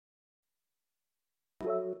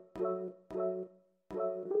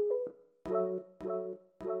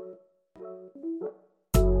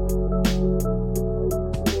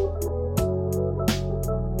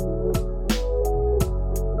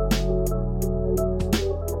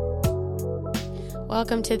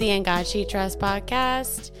Welcome to the God She Trusts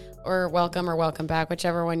podcast, or welcome back,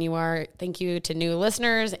 whichever one you are. Thank you to new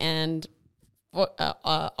listeners and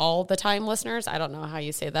all the time listeners. I don't know how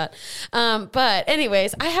you say that. But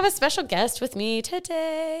anyways, I have a special guest with me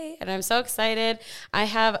today, and I'm so excited. I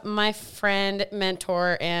have my friend,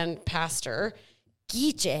 mentor, and pastor,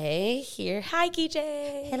 Guille here. Hi,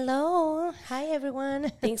 Guille. Hello. Hi,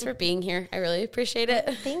 everyone. Thanks for being here. I really appreciate it.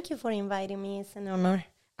 Thank you for inviting me. It's an honor.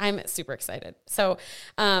 I'm super excited. So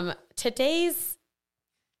today's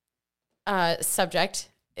subject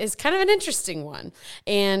is kind of an interesting one.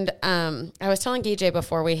 And I was telling Guille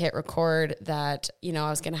before we hit record that, I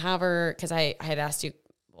was going to have her, because I had asked you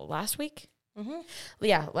last week. Mm-hmm.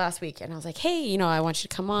 Yeah, last week. And I was like, hey, I want you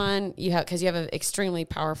to come on. Because you have an extremely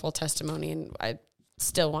powerful testimony, and I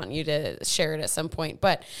still want you to share it at some point.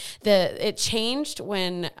 But it changed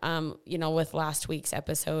when, with last week's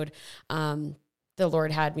episode, the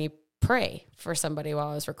Lord had me pray for somebody while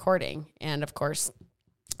I was recording. And of course,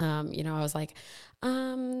 I was like,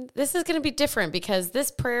 this is going to be different because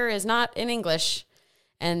this prayer is not in English,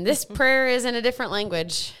 and this prayer is in a different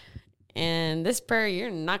language. And this prayer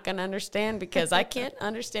you're not going to understand because I can't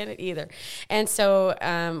understand it either. And so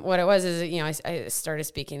what it was is, I started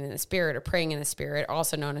speaking in the Spirit, or praying in the Spirit,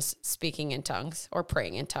 also known as speaking in tongues or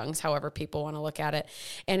praying in tongues, however people want to look at it.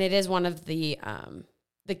 And it is one of the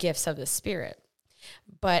gifts of the Spirit.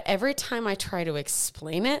 But every time I try to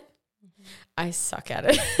explain it, I suck at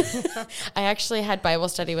it. I actually had Bible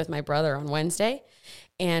study with my brother on Wednesday,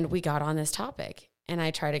 and we got on this topic, and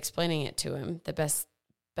I tried explaining it to him the best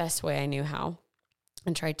way I knew how,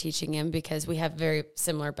 and tried teaching him because we have very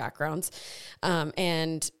similar backgrounds.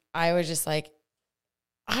 And I was just like,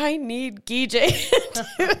 I need Guille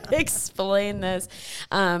to explain this.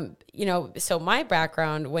 So my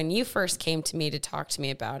background, when you first came to me to talk to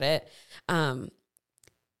me about it,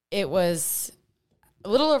 it was a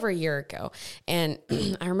little over a year ago. And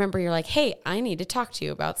I remember you're like, hey, I need to talk to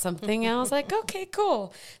you about something. And I was like, okay,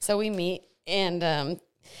 cool. So we meet, and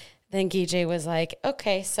then Guille was like,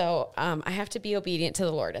 okay, so I have to be obedient to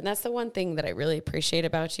the Lord. And that's the one thing that I really appreciate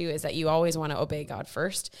about you, is that you always want to obey God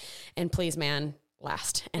first and please man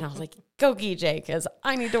last. And I was like, go Guille, because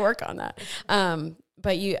I need to work on that.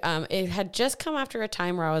 But it had just come after a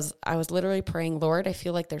time where I was literally praying, Lord, I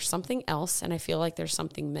feel like there's something else, and I feel like there's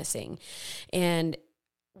something missing. And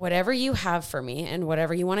whatever you have for me, and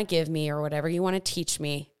whatever you want to give me, or whatever you want to teach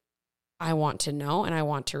me, I want to know, and I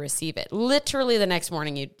want to receive it. Literally the next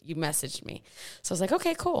morning you messaged me. So I was like,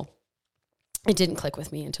 okay, cool. It didn't click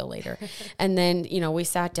with me until later. And then, we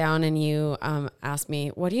sat down, and you asked me,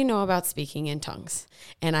 what do you know about speaking in tongues?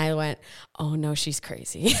 And I went, oh no, she's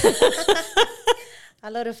crazy. A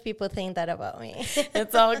lot of people think that about me.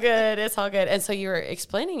 It's all good. It's all good. And so you were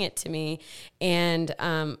explaining it to me. And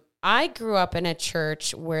I grew up in a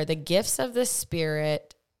church where the gifts of the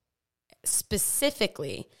Spirit,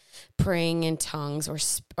 specifically praying in tongues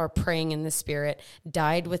or praying in the Spirit,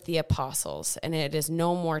 died with the apostles. And it is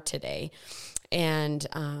no more today. And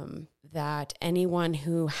that anyone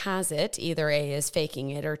who has it, either A, is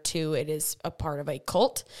faking it, or 2, it is a part of a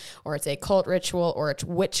cult, or it's a cult ritual, or it's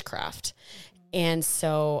witchcraft. And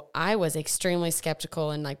so I was extremely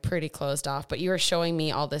skeptical and pretty closed off, but you were showing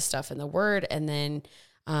me all this stuff in the Word. And then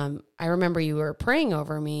I remember you were praying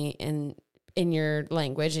over me in your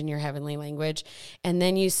language, in your heavenly language. And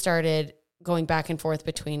then you started going back and forth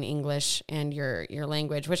between English and your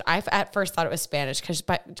language, which I at first thought it was Spanish, because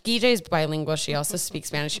Guille is bilingual. She also speaks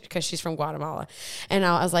Spanish because she's from Guatemala. And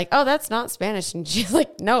I was like, oh, that's not Spanish. And she's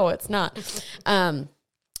like, no, it's not.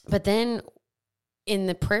 But then in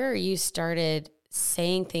the prayer, you started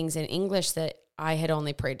saying things in English that I had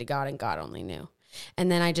only prayed to God, and God only knew.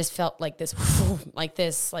 And then I just felt like this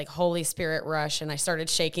Holy Spirit rush, and I started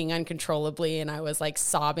shaking uncontrollably, and I was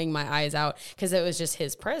sobbing my eyes out, because it was just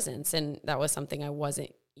His presence, and that was something I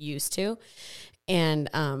wasn't used to. And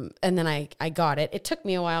then I got it. It took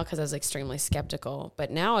me a while because I was extremely skeptical,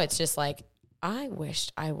 but now it's just I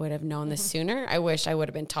wished I would have known this sooner. I wish I would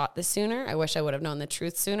have been taught this sooner. I wish I would have known the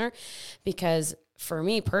truth sooner, because for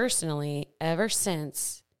me personally, ever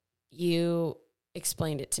since you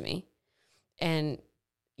explained it to me, and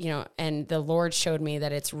the Lord showed me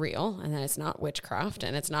that it's real, and that it's not witchcraft,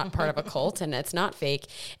 and it's not part of a cult, and it's not fake,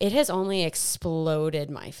 it has only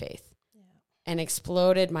exploded my faith and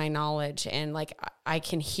exploded my knowledge. And I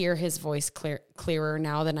can hear His voice clearer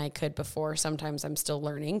now than I could before. Sometimes I'm still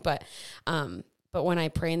learning, but but when I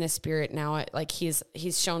pray in the Spirit now, like he's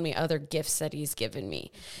shown me other gifts that he's given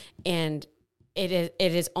me. And it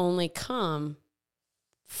has only come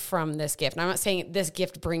from this gift. And I'm not saying this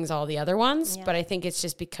gift brings all the other ones, but I think it's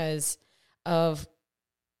just because of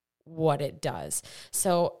what it does.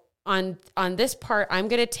 So on this part, I'm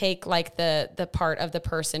going to take like the part of the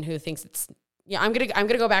person who thinks it's, I'm going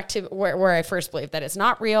to go back to where I first believed that it's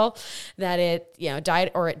not real, that it,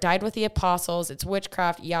 died with the apostles, it's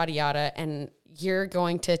witchcraft, yada, yada. And you're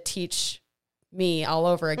going to teach me all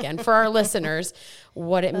over again for our listeners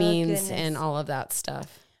what it means and all of that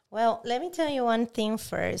stuff. Well, let me tell you one thing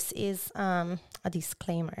first is a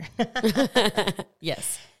disclaimer.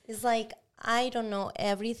 Yes. It's like, I don't know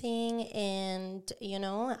everything, and,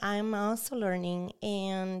 I'm also learning,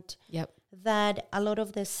 and that a lot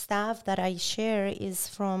of the stuff that I share is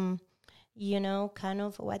from, kind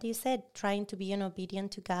of what you said, trying to be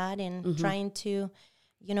obedient to God and trying to,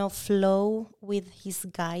 flow with his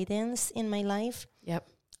guidance in my life. Yep.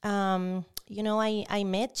 I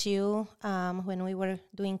met you when we were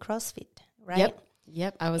doing CrossFit, right?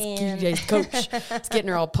 Yep. I was DJ's coach. It's getting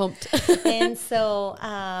her all pumped. And so,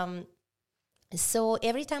 so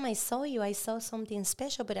every time I saw you, I saw something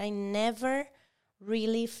special, but I never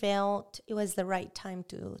really felt it was the right time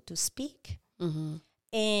to speak. Mm-hmm.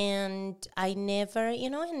 And I never,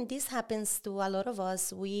 and this happens to a lot of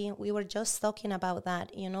us. We were just talking about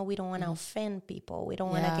that, we don't want to offend people. We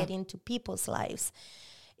don't want to get into people's lives.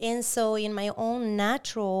 And so in my own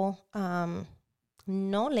natural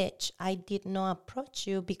knowledge, I did not approach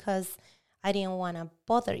you because I didn't want to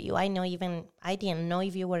bother you. I didn't know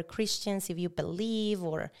if you were Christians, if you believe,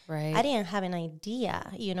 or I didn't have an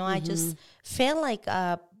idea. I just felt like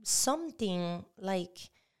something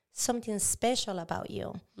special about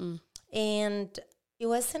you. And it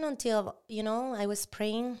wasn't until, I was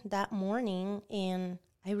praying that morning, and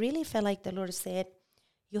I really felt like the Lord said,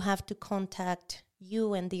 you have to contact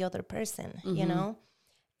you and the other person,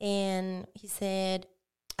 And he said,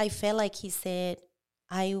 I felt like he said,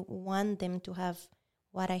 I want them to have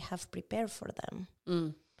what I have prepared for them.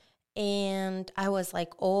 And I was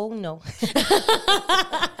like, oh, no.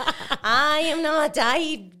 I am not.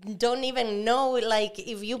 I don't even know,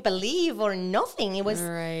 if you believe or nothing. It was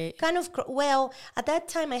kind of, at that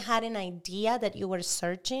time I had an idea that you were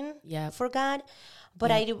searching for God. But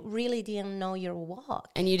I really didn't know your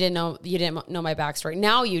walk. And you didn't know my backstory.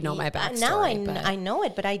 Now you know my backstory. Now I know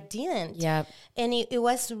it, but I didn't. Yeah. And it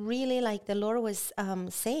was really like the Lord was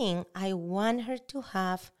saying, I want her to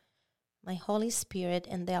have my Holy Spirit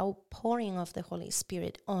and the outpouring of the Holy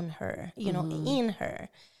Spirit on her, in her.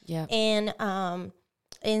 Yeah.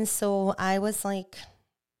 And so I was like,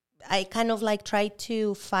 I kind of tried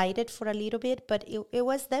to fight it for a little bit, but it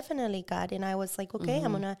was definitely God. And I was like, okay,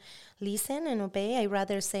 I'm going to listen and obey. I'd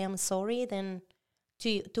rather say I'm sorry than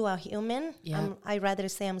to a human. Yeah. I'd rather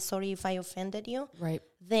say I'm sorry if I offended you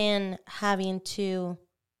than having to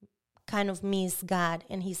kind of miss God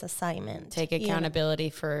and his assignment. Take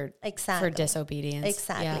accountability for disobedience.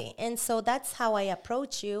 Exactly. Yeah. And so that's how I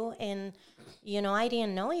approach you. And, I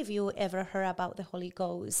didn't know if you ever heard about the Holy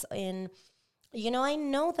Ghost. And I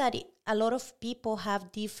know that a lot of people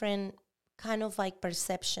have different kind of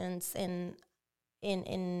perceptions and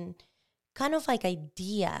kind of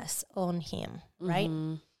ideas on him, right?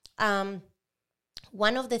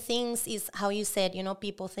 One of the things is how you said,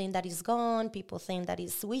 people think that is gone, people think that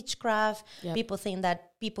is witchcraft, people think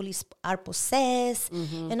that people are possessed,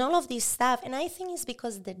 and all of this stuff. And I think it's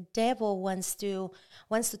because the devil wants to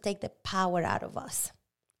take the power out of us.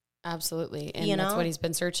 Absolutely. And that's what he's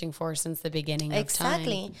been searching for since the beginning of time.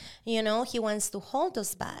 Exactly. He wants to hold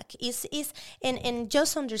us back. And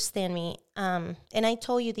just understand me, and I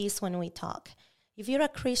told you this when we talk. If you're a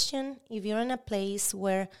Christian, if you're in a place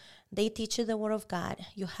where they teach you the Word of God,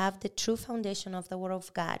 you have the true foundation of the Word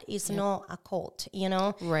of God. It's not a cult,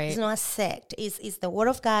 Right. It's not a sect. It's the Word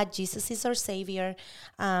of God. Jesus is our Savior.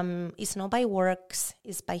 It's not by works.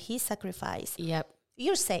 It's by His sacrifice. Yep.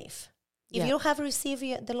 You're safe. If you have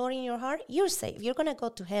received the Lord in your heart, you're safe. You're going to go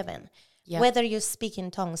to heaven, whether you speak in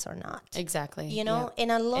tongues or not. Exactly. And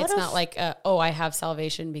a lot it's not like, I have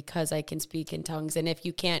salvation because I can speak in tongues. And if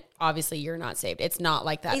you can't, obviously you're not saved. It's not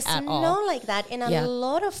like that at all. It's not like that. And a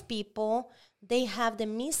lot of people, they have the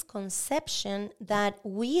misconception that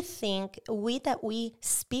we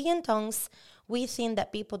speak in tongues. We think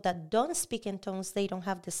that people that don't speak in tongues, they don't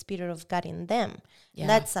have the Spirit of God in them. Yeah.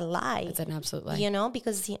 That's a lie. That's an absolute lie.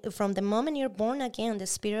 Because from the moment you're born again, the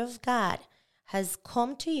Spirit of God has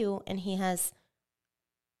come to you and He has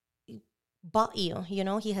bought you,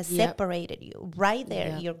 he has separated you right there.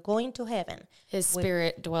 Yep. You're going to heaven. His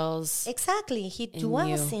spirit dwells. Exactly. He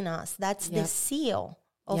dwells in us. That's the seal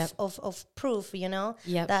of proof,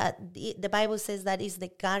 that the Bible says that is the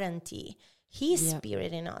guarantee. His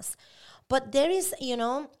spirit in us. But there is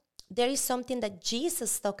something that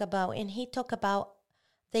Jesus talked about, and he talked about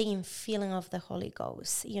the infilling of the Holy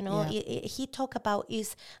Ghost. He talked about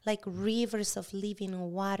is like rivers of living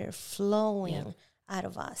water flowing out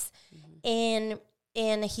of us. And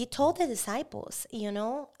he told the disciples,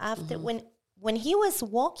 after when he was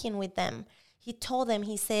walking with them, he told them,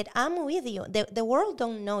 he said, I'm with you. The world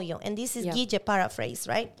don't know you. And this is Guille paraphrase,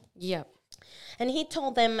 right? Yeah. And he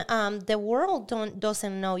told them, the world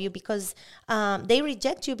doesn't know you because they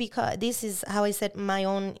reject you, because this is how I said my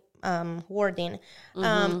own wording.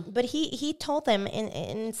 But he told them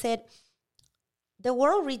and said, the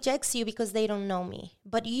world rejects you because they don't know me,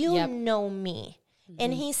 but you know me.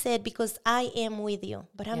 And he said, because I am with you,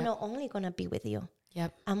 but I'm not only going to be with you.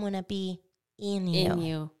 I'm going to be in you. In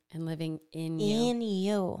you and living in you. In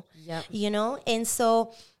you. And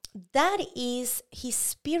so that is his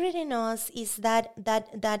spirit in us, is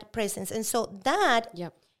that presence. And so that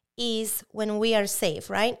is when we are saved,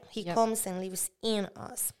 right? He comes and lives in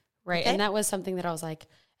us. Right. Okay? And that was something that I was like,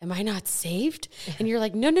 am I not saved? And you're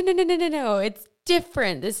like, no. It's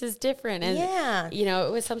different. This is different. And,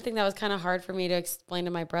 it was something that was kind of hard for me to explain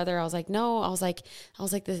to my brother. I was like, no, I was like,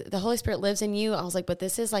 the Holy Spirit lives in you. I was like, but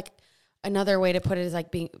this is like, another way to put it is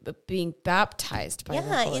like being baptized by the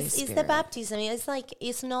Holy Spirit. It's the baptism. It's like,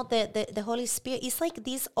 it's not the Holy Spirit. It's like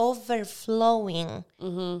this overflowing,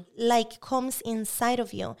 like comes inside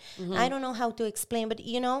of you. I don't know how to explain, but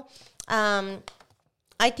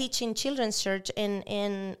I teach in children's church,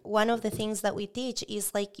 and one of the things that we teach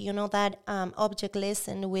is like, that object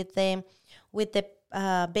lesson with the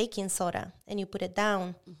baking soda, and you put it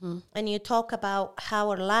down, and you talk about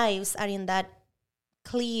how our lives are in that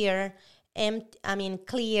clear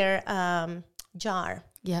jar.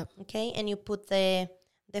 Yeah. Okay. And you put the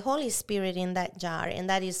Holy Spirit in that jar, and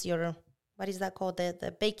that is your, what is that called?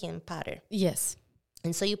 The baking powder. Yes.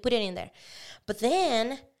 And so you put it in there. But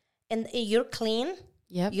then, and you're clean.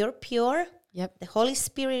 Yep. You're pure. Yep. The Holy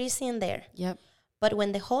Spirit is in there. Yep. But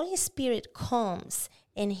when the Holy Spirit comes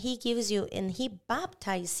and he gives you and he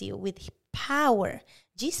baptizes you with power,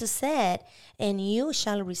 Jesus said, and you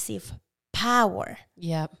shall receive power.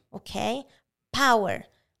 Yep. Okay? Power.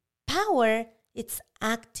 Power, it's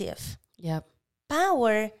active. Yep.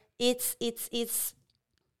 Power, it's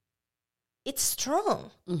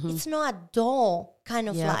strong. It's not a dull kind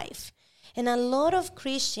of life. And a lot of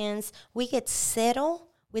Christians, we get settled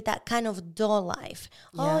with that kind of dull life.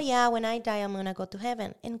 Yeah. Oh, yeah, when I die, I'm going to go to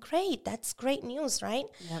heaven. And great, that's great news, right?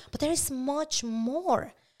 Yep. But there is much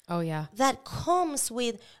more. Oh, yeah. That comes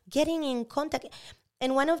with getting in contact.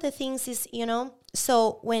 And one of the things is,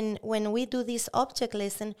 so when we do this object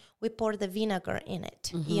lesson, we pour the vinegar in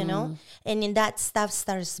it, and then that stuff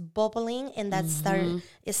starts bubbling, and that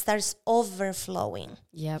starts overflowing.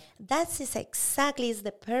 Yep. That is exactly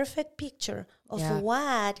the perfect picture of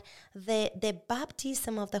what the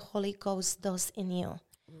baptism of the Holy Ghost does in you.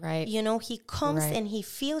 Right. He comes and he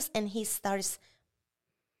feels and he starts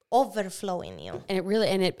overflowing you. And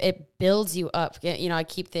it builds you up. I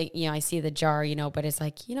keep thinking, I see the jar, but it's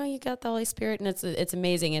like, you got the Holy Spirit, and it's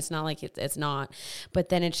amazing. It's not like it's not, but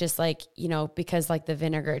then it's just like, because like the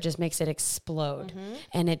vinegar, it just makes it explode,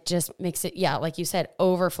 and it just makes it, like you said,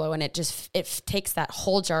 overflow, and it takes that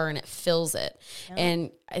whole jar and it fills it. Yeah.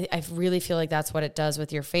 And I really feel like that's what it does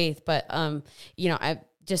with your faith. But,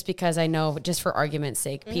 just because I know, just for argument's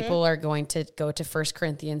sake, people are going to go to 1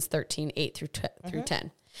 Corinthians 13, 8 through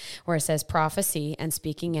 10. Where it says prophecy and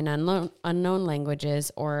speaking in unknown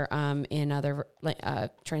languages, or in other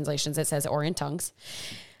translations it says, or in tongues,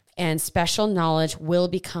 and special knowledge will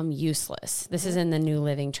become useless. This is in the New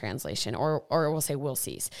Living Translation, or we'll say will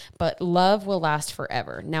cease. But love will last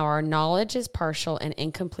forever. Now our knowledge is partial and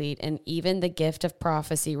incomplete, and even the gift of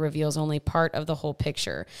prophecy reveals only part of the whole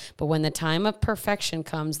picture. But when the time of perfection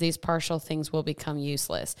comes, these partial things will become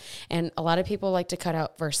useless. And a lot of people like to cut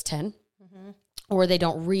out verse 10. Or they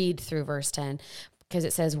don't read through verse 10, because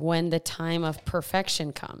it says, when the time of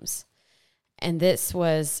perfection comes. And this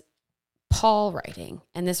was Paul writing.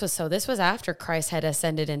 And this was after Christ had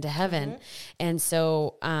ascended into heaven. And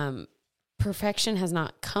so perfection has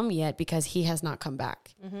not come yet, because he has not come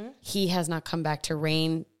back. He has not come back to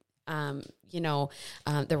reign. The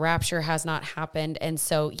rapture has not happened. And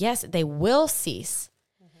so, yes, they will cease,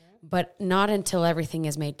 but not until everything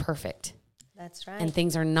is made perfect. That's right. And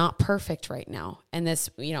things are not perfect right now. And this,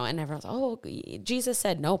 and everyone's, oh, Jesus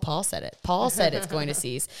said, no, Paul said it. Paul said it's going to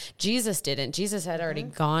cease. Jesus didn't. Jesus had already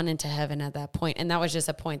gone into heaven at that point. And that was just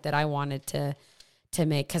a point that I wanted to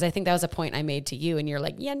make, because I think that was a point I made to you, and you're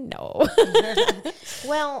like, yeah, no.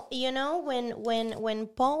 Well, when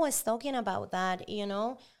Paul was talking about that,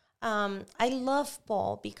 I love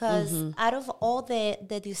Paul because out of all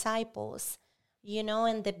the disciples,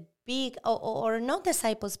 and the big, or not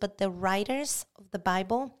disciples, but the writers of the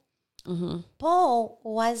Bible, Paul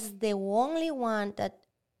was the only one that,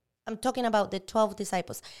 I'm talking about the 12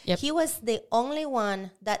 disciples. Yep. He was the only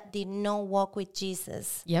one that did not walk with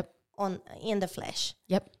Jesus. Yep. In the flesh.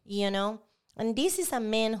 Yep. And this is a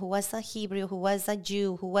man who was a Hebrew, who was a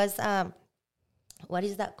Jew, who was what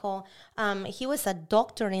is that called? He was a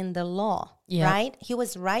doctor in the law, right? He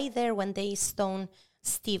was right there when they stoned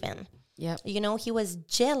Stephen. Yep. He was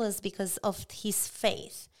jealous because of his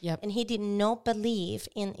faith. Yep. And he did not believe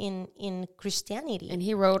in Christianity. And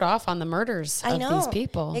he wrote off on the murders of these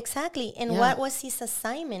people. Exactly. And what was his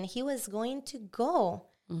assignment? He was going to go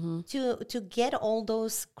to get all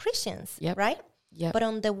those Christians, right? Yep. But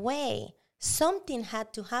on the way, something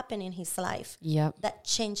had to happen in his life that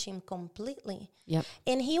changed him completely. Yep.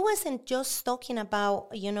 And he wasn't just talking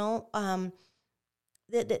about, the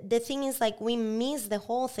thing is, like, we miss the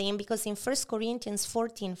whole thing, because in 1 Corinthians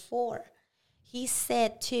 14:4, he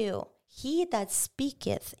said too, he that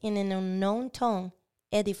speaketh in an unknown tongue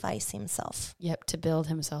edifies himself. Yep, to build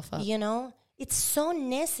himself up. It's so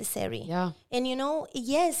necessary. Yeah. And,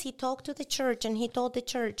 yes, he talked to the church, and he told the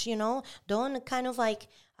church, don't kind of like,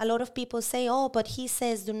 a lot of people say, oh, but he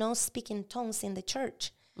says do not speak in tongues in the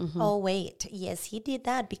church. Oh, wait. Yes, he did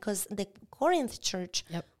that because the Corinth church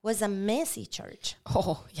was a messy church.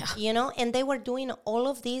 Oh, yeah. And they were doing all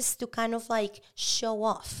of this to kind of like show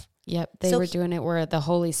off. Yep. They were doing it where the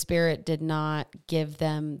Holy Spirit did not give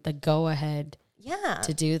them the go-ahead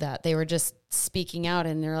to do that. They were just speaking out,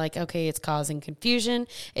 and they're like, okay, it's causing confusion.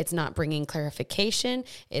 It's not bringing clarification.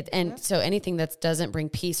 So anything that doesn't bring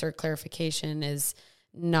peace or clarification is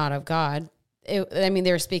not of God.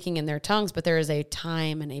 They were speaking in their tongues, but there is a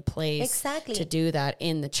time and a place to do that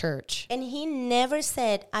in the church. And he never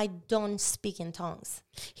said, I don't speak in tongues.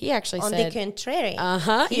 He actually said, on the contrary,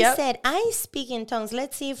 he said, I speak in tongues.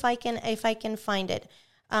 Let's see if I can find it.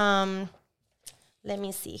 Let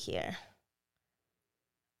me see here.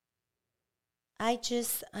 I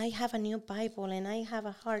have a new Bible, and I have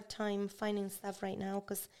a hard time finding stuff right now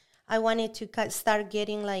because I wanted to start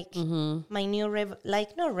getting like my new,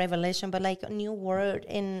 not revelation, but like a new word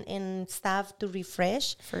and stuff to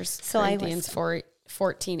refresh. First Corinthians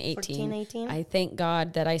 14:18. I thank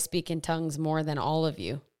God that I speak in tongues more than all of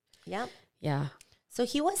you. Yeah. Yeah. So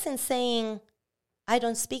he wasn't saying, I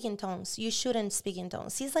don't speak in tongues. You shouldn't speak in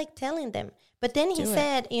tongues. He's like telling them. But then he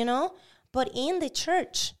said, but in the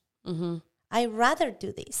church, I rather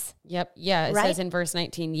do this. Yep. Yeah. It says in verse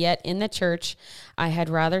 19, yet in the church, I had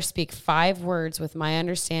rather speak 5 words with my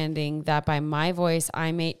understanding, that by my voice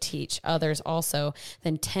I may teach others also,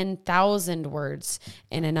 than 10,000 words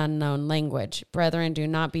in an unknown language. Brethren, do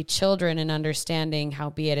not be children in understanding,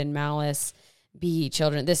 howbeit in malice be ye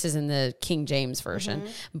children. This is in the King James Version,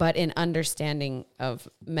 but in understanding of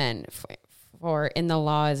men. For in the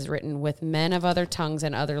law is written, with men of other tongues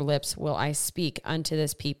and other lips will I speak unto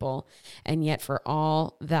this people, and yet for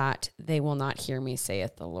all that they will not hear me,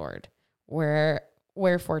 saith the Lord.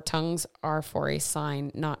 Wherefore tongues are for a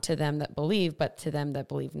sign, not to them that believe, but to them that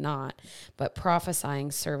believe not. But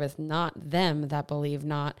prophesying serveth not them that believe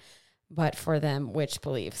not, but for them which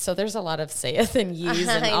believe. So there's a lot of saith and ye's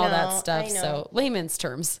and all that stuff. So layman's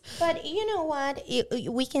terms. But you know what?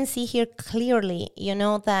 We can see here clearly,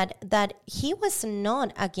 that he was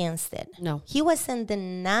not against it. No. He wasn't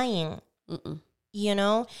denying, and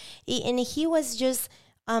he was just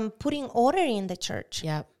putting order in the church.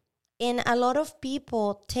 Yeah. And a lot of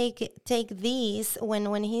people take these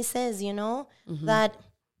when he says, that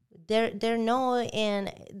they're no,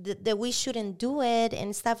 and that we shouldn't do it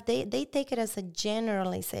and stuff. They take it as a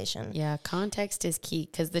generalization. Yeah, context is key,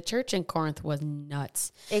 because the church in Corinth was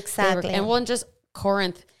nuts. Exactly. And just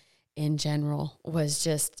Corinth in general was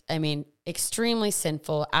just, extremely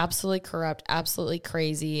sinful, absolutely corrupt, absolutely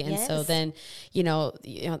crazy. And so then,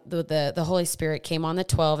 the Holy Spirit came on the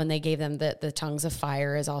 12, and they gave them the tongues of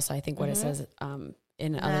fire is also, I think, what it says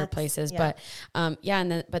in other places. Yeah.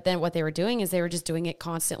 But then what they were doing is they were just doing it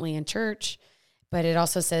constantly in church. But it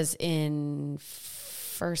also says in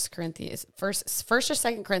First or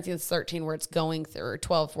 2 Corinthians 13, where it's going through, or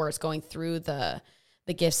 12, where it's going through the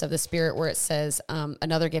gifts of the Spirit, where it says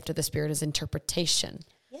another gift of the Spirit is interpretation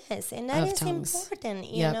Yes, and that of is tongues. important,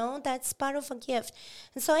 you Yep. know, that's part of a gift.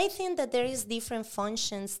 And so I think that there is different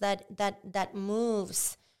functions that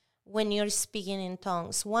moves when you're speaking in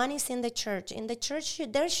tongues. One is in the church. In the church,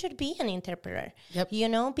 there should be an interpreter, Yep. you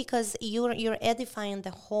know, because you're edifying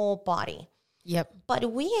the whole body. Yep.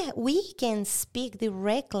 But we can speak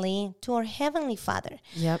directly to our Heavenly Father.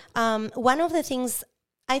 Yep. One of the things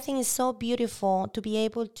I think is so beautiful to be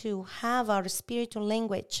able to have our spiritual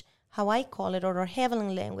language, how I call it, or our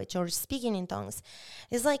heavenly language, or speaking in tongues,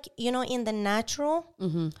 is like, you know, in the natural,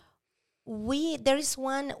 there is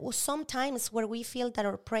one sometimes where we feel that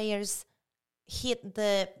our prayers hit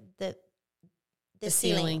the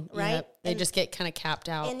ceiling, right? Yep. They just get kind of capped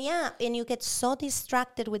out. And you get so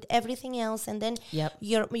distracted with everything else, and then Yep.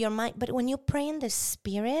 your mind. But when you pray in the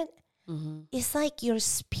Spirit, it's like your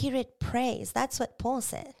spirit prays. That's what Paul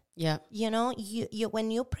said. Yeah. You know, you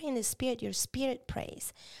when you pray in the Spirit, your spirit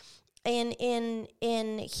prays. And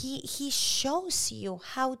he shows you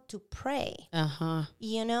how to pray.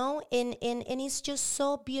 You know, and it's just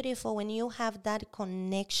so beautiful when you have that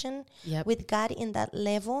connection Yep. with God in that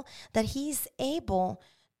level, that he's able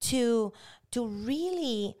to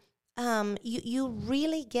really you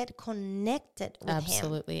really get connected with him.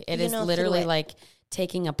 Absolutely. It you is know, literally through it. like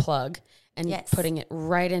taking a plug and Yes. putting it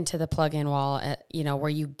right into the plug-in wall, you know, where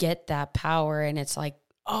you get that power. And it's like,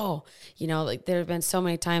 oh, you know, like there have been so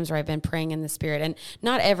many times where I've been praying in the Spirit, and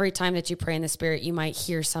not every time that you pray in the Spirit, you might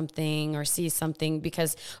hear something or see something,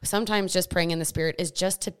 because sometimes just praying in the Spirit is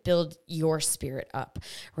just to build your spirit up.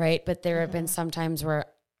 Right. But there have been some times where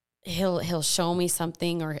he'll show me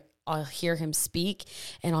something, or I'll hear him speak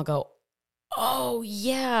and I'll go, oh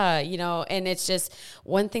yeah, you know. And it's just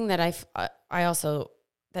one thing that I also,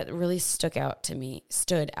 that really stood out to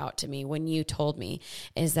me when you told me,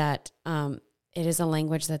 is that it is a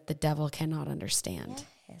language that the devil cannot understand.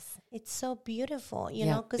 Yes, it's so beautiful, you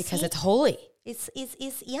know, because it's holy. It's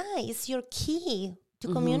your key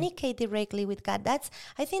to communicate directly with God.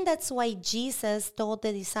 I think that's why Jesus told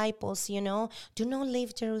the disciples, you know, do not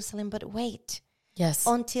leave Jerusalem, but wait. Yes.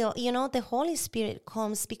 Until, you know, the Holy Spirit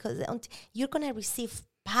comes, because you're going to receive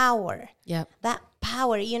power. Yep. That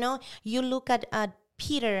power, you know, you look at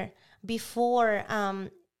Peter before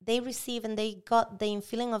they received and they got the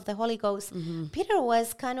infilling of the Holy Ghost. Peter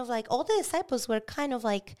was kind of like, all the disciples were kind of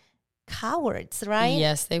like cowards, right?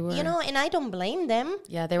 Yes, they were. You know, and I don't blame them.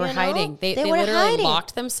 Yeah, they were you know? hiding. They were literally hiding.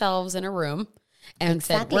 locked themselves in a room and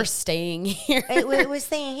said, we're staying here. We're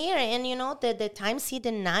staying here. And, you know, the times he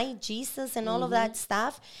denied Jesus and all of that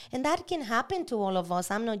stuff. And that can happen to all of us.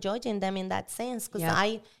 I'm not judging them in that sense, because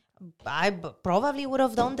I probably would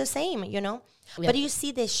have done the same, you know. Yep. But you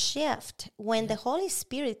see the shift when the Holy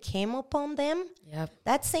Spirit came upon them. Yep.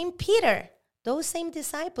 That same Peter, those same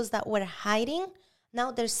disciples that were hiding,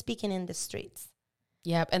 now they're speaking in the streets.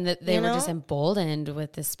 Yep, and they were just emboldened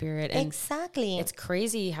with the Spirit. And exactly. It's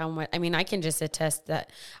crazy how much, I mean, I can just attest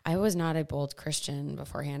that I was not a bold Christian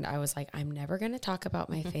beforehand. I was like, I'm never going to talk about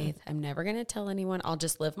my faith. I'm never going to tell anyone. I'll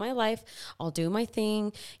just live my life. I'll do my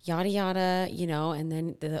thing, yada, yada, you know. And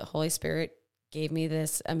then the Holy Spirit gave me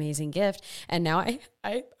this amazing gift. And now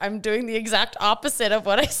I'm doing the exact opposite of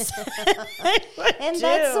what I said.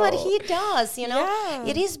 That's what he does, you know. Yeah.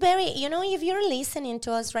 It is very, you know, if you're listening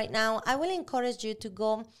to us right now, I will encourage you to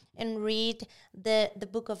go and read the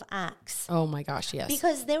book of Acts. Oh my gosh, yes.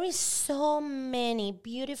 Because there is so many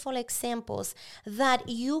beautiful examples that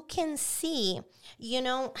you can see, you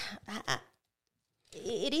know.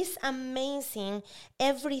 It is amazing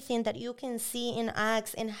everything that you can see in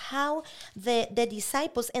Acts, and how the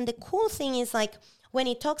disciples, and the cool thing is, like, when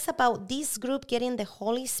he talks about this group getting the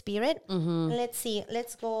Holy Spirit, let's see,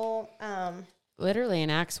 let's go. Literally in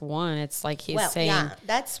Acts 1, it's like he's saying,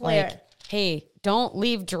 that's where, like, hey, don't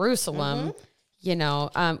leave Jerusalem, you know,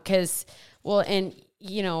 because,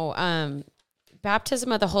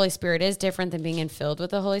 baptism of the Holy Spirit is different than being filled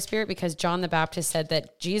with the Holy Spirit, because John the Baptist said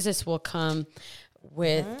that Jesus will come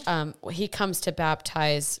with, he comes to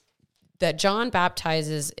baptize, that John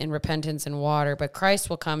baptizes in repentance and water, but Christ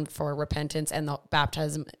will come for repentance and the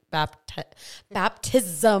baptism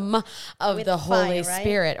of with the Holy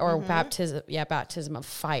Spirit, or baptism of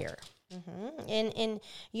fire. And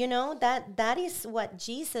you know, that is what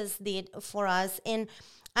Jesus did for us. And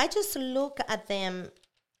I just look at them,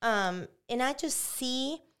 and I just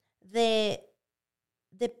see the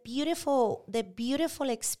beautiful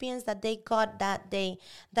experience that they got that day,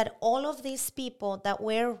 that all of these people that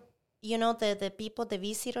were, you know, the people, the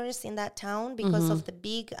visitors in that town, because of the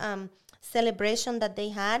big celebration that they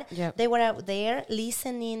had, they were out there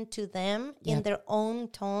listening to them in their own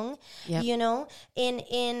tongue, you know, and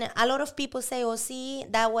a lot of people say, oh, see,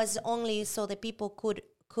 that was only so the people could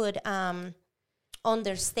could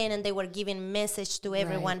understand, and they were giving message to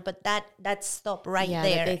everyone. But that stopped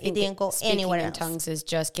there. It didn't go anywhere else. Speaking in tongues is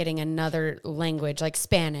just getting another language like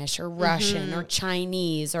Spanish or Russian or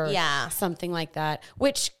Chinese or something like that,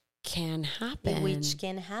 which can happen.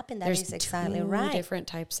 That is exactly right. There's different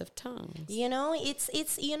types of tongues.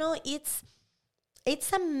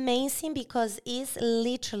 It's amazing because it's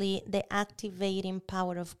literally the activating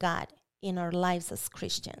power of God in our lives as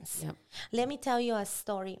Christians. Yep. Let me tell you a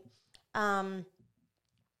story.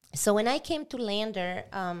 So when I came to Lander,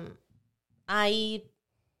 I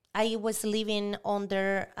was living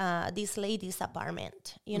under this lady's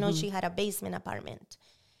apartment. She had a basement apartment.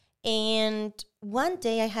 And one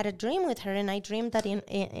day I had a dream with her, and I dreamed that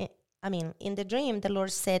in the dream, the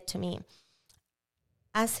Lord said to me,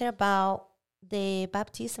 ask her about the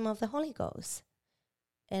baptism of the Holy Ghost.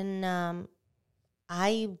 And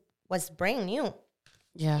I was brand new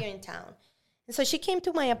here in town. And so she came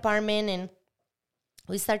to my apartment, and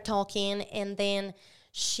we started talking. And then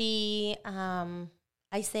I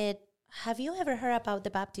said, have you ever heard about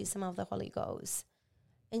the baptism of the Holy Ghost?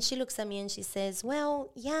 And she looks at me and she says,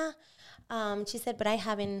 well, yeah. She said, but I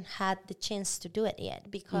haven't had the chance to do it yet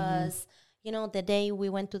because, the day we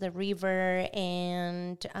went to the river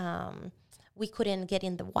and we couldn't get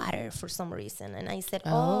in the water for some reason. And I said,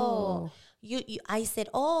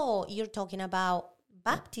 you're talking about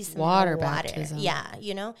baptism. Water baptism.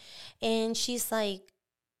 Yeah, And she's like,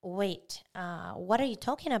 wait, what are you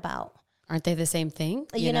talking about? Aren't they the same thing?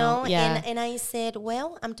 Yeah. And I said,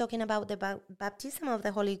 well, I'm talking about the baptism of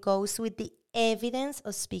the Holy Ghost with the evidence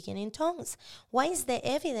of speaking in tongues. Why is the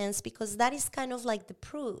evidence? Because that is kind of like the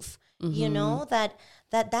proof,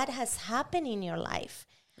 that has happened in your life.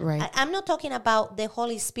 Right. I'm not talking about the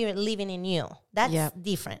Holy Spirit living in you. That's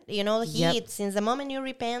different. Since the moment you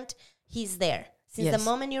repent, he's there. Since the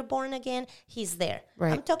moment you're born again, he's there.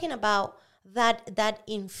 Right. I'm talking about that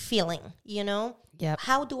in feeling, Yep.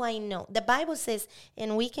 How do I know? The Bible says,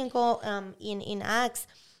 and we can go in Acts,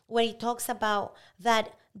 where it talks about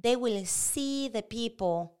that they will see the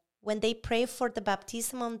people when they pray for the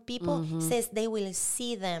baptism of people. Says they will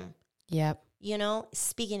see them. Yep.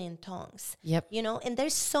 Speaking in tongues. Yep. And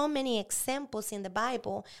there's so many examples in the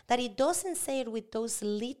Bible that it doesn't say it with those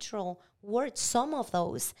literal words, some of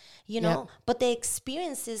those, but the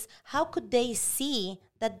experiences, how could they see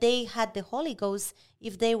that they had the Holy Ghost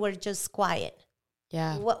if they were just quiet?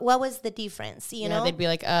 Yeah. What was the difference, they'd be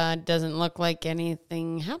like, doesn't look like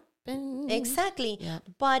anything happened. Exactly. Yeah.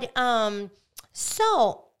 But,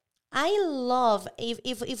 so I love,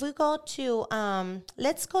 if we go to,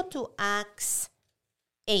 let's go to Acts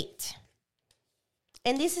 8.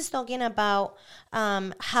 And this is talking about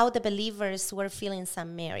how the believers were feeling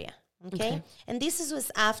Samaria. Okay? And this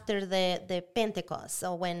was after the Pentecost,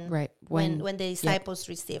 so when the disciples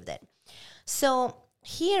received it. So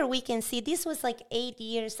here we can see this was like 8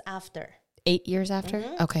 years after. 8 years after?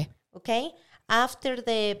 Okay. Okay? After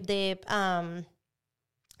the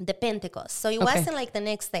Pentecost. So it wasn't like the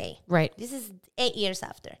next day. Right. This is 8 years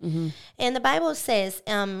after. And the Bible says,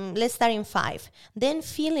 let's start in 5. Then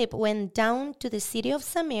Philip went down to the city of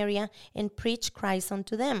Samaria and preached Christ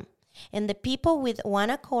unto them. And the people with one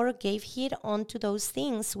accord gave heed unto those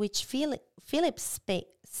things which Philip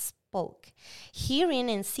spoke, hearing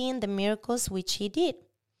and seeing the miracles which he did.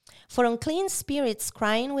 For unclean spirits,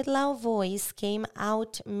 crying with loud voice, came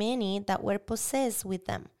out many that were possessed with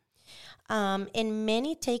them. And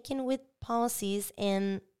many taken with palsies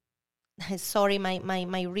and, sorry,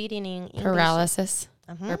 my reading in English. Paralysis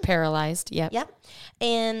or paralyzed, yep.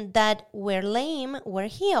 And that were lame were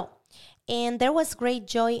healed. And there was great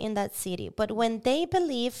joy in that city. But when they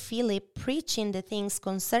believed Philip preaching the things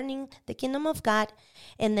concerning the kingdom of God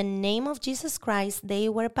in the name of Jesus Christ, they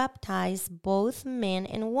were baptized, both men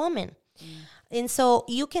and women. And so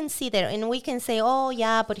you can see there, and we can say, oh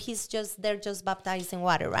yeah, but they're just baptized in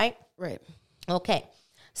water, right? Right. Okay.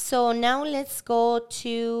 So now let's go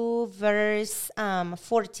to verse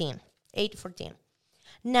 14, 8:14.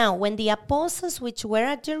 Now, when the apostles which were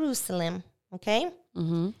at Jerusalem,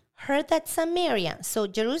 heard that Samaria, so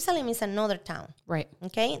Jerusalem is another town. Right.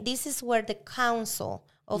 Okay. This is where the council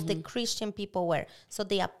of the Christian people were. So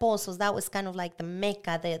the apostles, that was kind of like the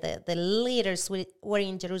Mecca, the leaders were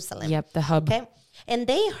in Jerusalem. Yep, the hub. Okay. And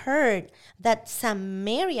they heard that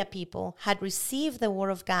Samaria people had received the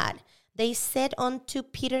word of God. They said unto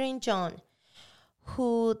Peter and John,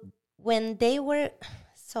 who when they were,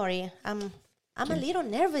 sorry, I'm a little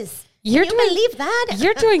nervous. Can you believe that?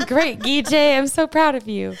 You're doing great, Guille. I'm so proud of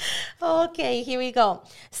you. Okay, here we go.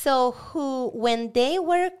 So who, when they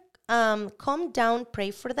were come down,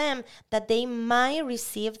 pray for them that they might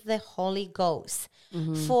receive the Holy Ghost.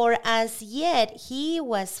 For as yet he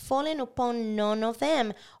was fallen upon none of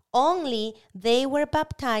them, only they were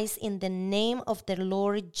baptized in the name of the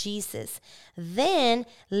Lord Jesus. Then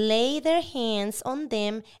lay their hands on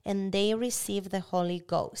them, and they received the Holy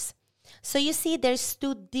Ghost. So you see, there's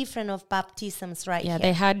two different of baptisms right here. Yeah,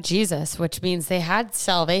 they had Jesus, which means they had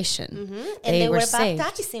salvation. And they were saved.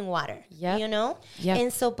 baptized in water, Yep. you know? Yep.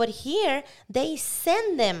 And so, but here, they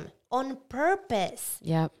send them on purpose.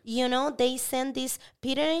 Yep. You know, they sent this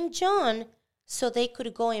Peter and John so they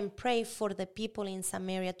could go and pray for the people in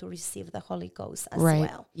Samaria to receive the Holy Ghost as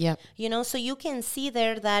well. Yep. You know, so you can see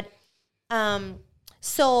there that,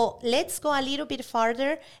 so let's go a little bit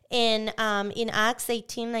farther in Acts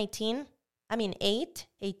 18 and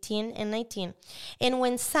 19. And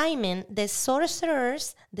when Simon, the sorcerer,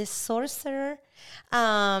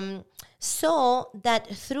 saw that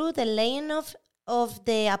through the laying of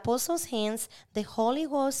the apostles' hands, the Holy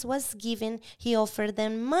Ghost was given, he offered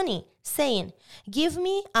them money, saying, give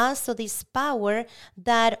me also this power,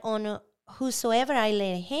 that on whosoever I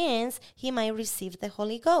lay hands, he might receive the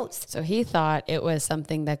Holy Ghost. So he thought it was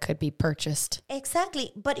something that could be purchased.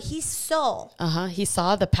 Exactly. But he saw. He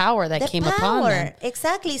saw the power that came upon them.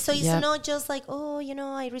 Exactly. So it's not just like, oh, you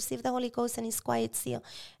know, I received the Holy Ghost and it's quiet still.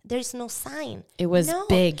 There's no sign. It was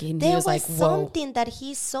big. And he was like, whoa. Something that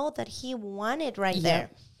he saw that he wanted there.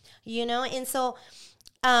 You know, and so,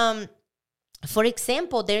 for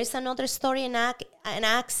example, there is another story in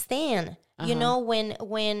Acts 10. You know, when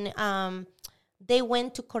they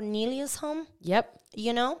went to Cornelius' home. Yep.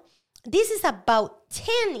 You know, this is about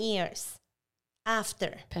 10 years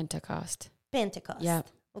after Pentecost. Yep.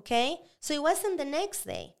 Okay? So it wasn't the next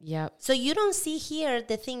day. Yep. So you don't see here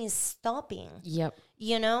the thing is stopping. Yep.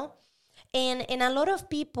 You know? And a lot of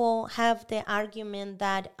people have the argument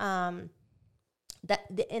that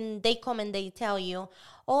and they come and they tell you,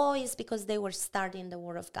 oh, it's because they were starting the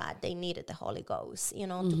Word of God. They needed the Holy Ghost, you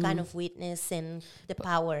know, to kind of witness and the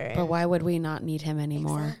power. But why would we not need him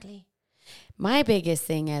anymore? Exactly. My biggest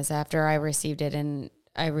thing is after I received it and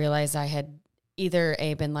I realized I had either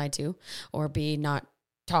A, been lied to, or B, not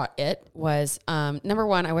taught it, was number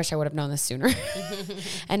one, I wish I would have known this sooner.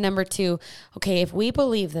 And number two, okay, if we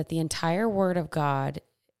believe that the entire Word of God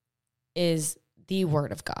is the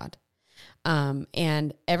Word of God,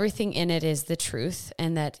 and everything in it is the truth,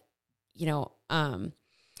 and that, you know,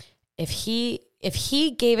 if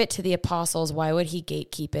he gave it to the apostles, why would he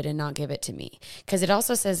gatekeep it and not give it to me? Because it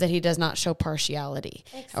also says that he does not show partiality.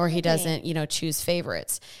 Exactly. Or he doesn't, you know, choose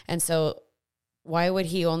favorites. And so why would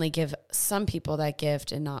he only give some people that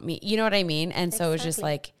gift and not me? You know what I mean? And so it was just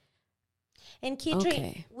like, and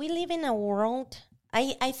Kidri, we live in a world,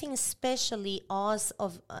 I think especially us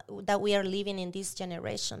that we are living in this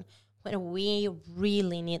generation, where we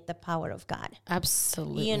really need the power of God.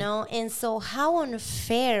 Absolutely. You know, and so how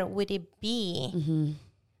unfair would it be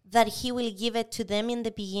that he will give it to them in the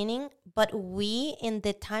beginning, but we, in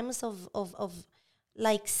the times of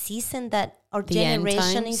like season that our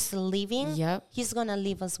generation is living, he's going to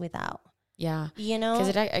leave us without. Yeah. You know?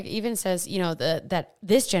 Because it even says, you know, that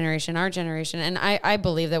this generation, our generation, and I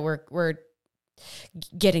believe that we're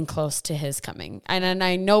getting close to his coming. And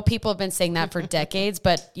I know people have been saying that for decades,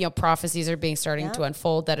 but, you know, prophecies are starting to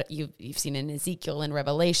unfold that you've seen in Ezekiel and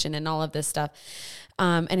Revelation and all of this stuff.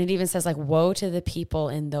 And it even says, like, woe to the people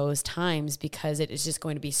in those times, because it is just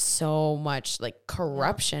going to be so much like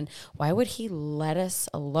corruption. Why would he let us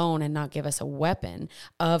alone and not give us a weapon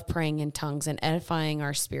of praying in tongues and edifying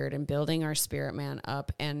our spirit and building our spirit man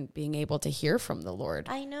up and being able to hear from the Lord?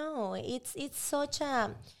 I know. It's such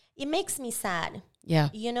it makes me sad. Yeah.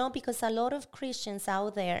 You know, because a lot of Christians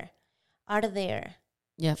out there are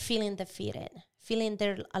feeling defeated, feeling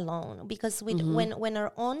they're alone. Because when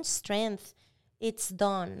our own strength, it's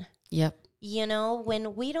done. Yep. You know,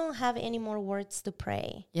 when we don't have any more words to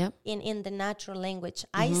pray in the natural language.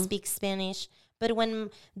 I speak Spanish, but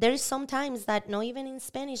when there's sometimes that not even in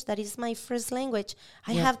Spanish, that is my first language,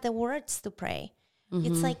 I have the words to pray.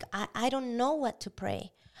 It's like I don't know what to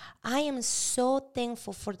pray. I am so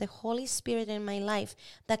thankful for the Holy Spirit in my life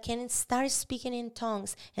that can start speaking in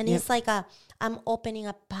tongues. And it's like I'm opening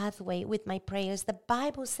a pathway with my prayers. The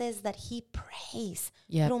Bible says that he prays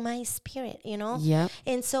through my spirit, you know?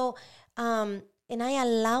 And so, and I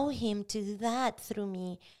allow him to do that through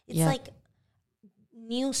me. It's like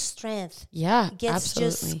new strength.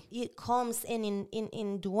 Absolutely. It comes and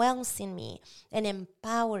indwells in me and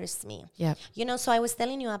empowers me. You know, so I was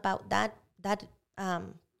telling you about that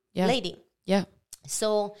lady.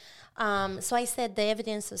 So I said the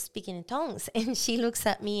evidence of speaking in tongues, and she looks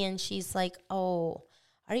at me and she's like, oh,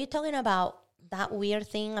 are you talking about that weird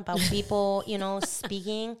thing about people, you know,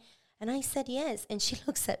 speaking? And I said, yes. And she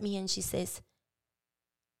looks at me and she says,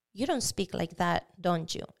 you don't speak like that,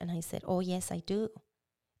 don't you? And I said, oh, yes, I do.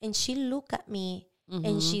 And she looked at me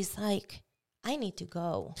and she's like, I need to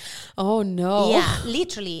go. Oh, no. Yeah,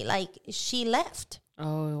 literally, like she left.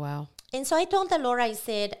 Oh, wow. And so I told the Lord, I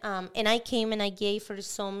said, and I came and I gave her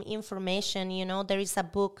some information. You know, there is a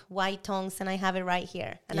book, White Tongues, and I have it right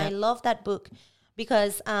here. And I love that book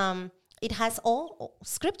because it has all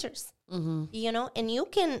scriptures, you know,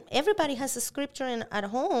 and everybody has a scripture at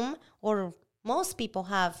home, or most people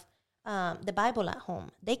have the Bible at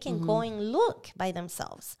home. They can go and look by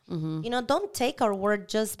themselves. You know, don't take our word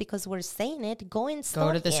just because we're saying it. Go and study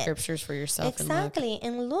Go to the scriptures for yourself. Exactly,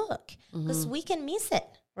 and look, because we can miss it,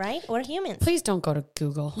 right? We're humans. Please don't go to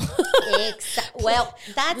Google. Well,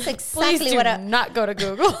 that's exactly Please what do not go to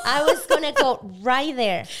Google. I was going to go right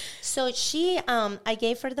there. So I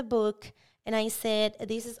gave her the book, and I said,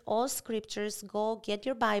 this is all scriptures. Go get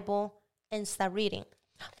your Bible and start reading.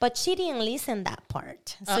 But she didn't listen that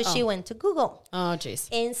part. So she went to Google. Oh, jeez.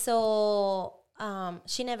 And so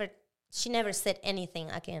she never said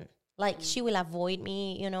anything again. Like she will avoid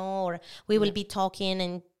me, you know, or we will be talking.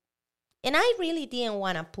 And I really didn't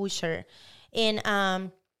want to push her.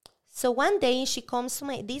 And so one day she comes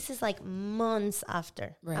to this is like months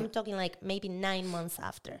after. Right. I'm talking like maybe 9 months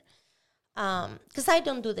after. Because I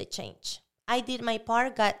don't do the change. I did my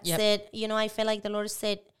part. God said, you know, I felt like the Lord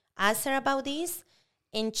said, ask her about this.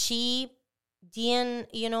 And she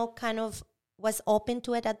didn't, you know, kind of was open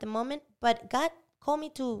to it at the moment. But God called me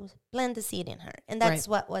to plant the seed in her. And that's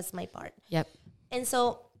what was my part. Yep. And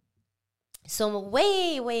so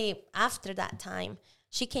way after that time,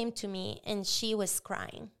 she came to me and she was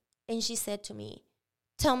crying. And she said to me,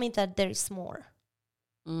 tell me that there is more.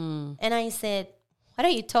 And I said, what are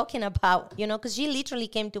you talking about? You know, because she literally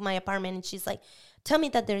came to my apartment and she's like, tell me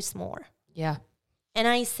that there's more. Yeah. And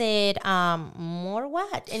I said, more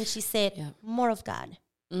what? And she said, more of God.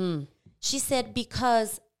 She said,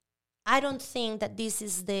 because I don't think that this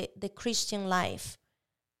is the Christian life.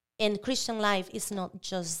 And Christian life is not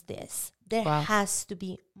just this. There has to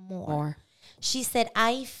be more. She said,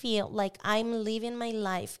 I feel like I'm living my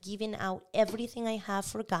life, giving out everything I have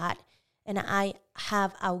for God. And I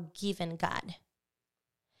have outgiven God.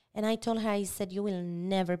 And I told her, I said, you will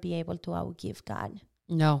never be able to outgive God.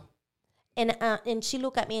 No. And she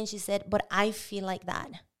looked at me and she said, but I feel like that.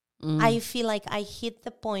 I feel like I hit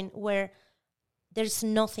the point where there's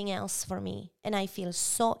nothing else for me. And I feel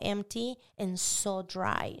so empty and so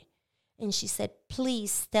dry. And she said,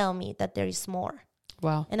 please tell me that there is more.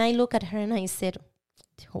 Wow. And I look at her and I said,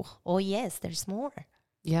 oh yes, there's more.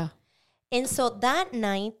 Yeah. And so that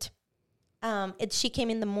night, she came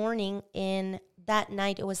in the morning, and that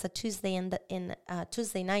night, it was a Tuesday, and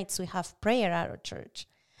Tuesday nights we have prayer at our church.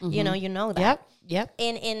 You know that. Yep.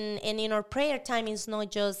 And in our prayer time, it's not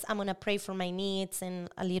just I'm gonna pray for my needs and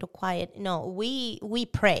a little quiet. No, we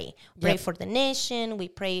pray for the nation. We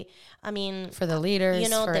pray. I mean, for the leaders, you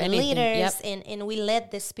know, for the anything. leaders, and we let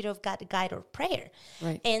the Spirit of God guide our prayer.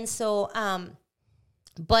 Right. And so,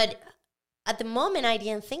 but at the moment, I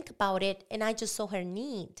didn't think about it, and I just saw her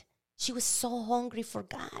need. She was so hungry for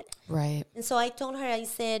God. Right. And so I told her, I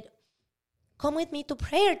said, come with me to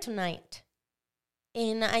prayer tonight.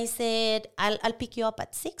 And I said, I'll pick you up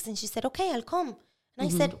at 6. And she said, okay, I'll come. And I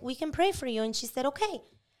said, we can pray for you. And she said, okay.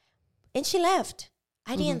 And she left.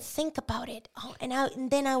 I didn't think about it. Oh, and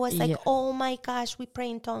then I was like, oh my gosh, we pray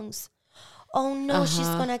in tongues. Oh no, she's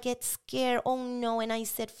going to get scared. Oh no. And I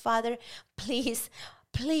said, Father, please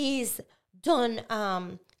don't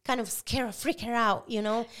kind of freak her out, you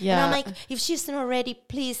know? Yeah. And I'm like, if she's not ready,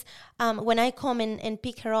 please, when I come and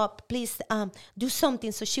pick her up, please do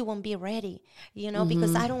something so she won't be ready, you know,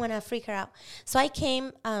 because I don't want to freak her out. So I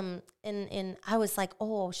came and I was like,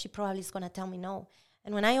 oh, she probably is going to tell me no.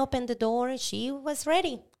 And when I opened the door, she was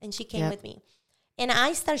ready and she came with me. And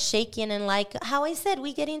I start shaking and like how I said,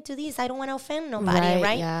 we get into this. I don't want to offend nobody,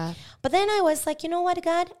 right? Yeah. But then I was like, you know what,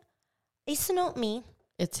 God? It's not me.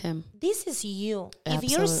 It's him. This is you. Absolutely.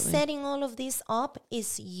 If you're setting all of this up,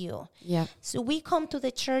 it's you. Yeah. So we come to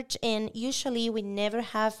the church and usually we never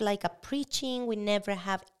have like a preaching. We never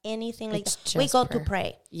have anything like that. We go to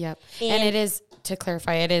pray. Yep. And it is, to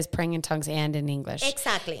clarify, it is praying in tongues and in English.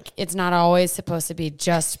 Exactly. It's not always supposed to be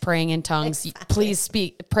just praying in tongues. Exactly. Please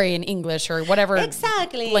pray in English or whatever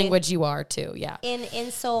language you are too. Yeah.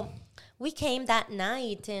 And so we came that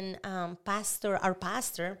night and our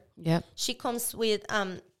pastor, she comes with,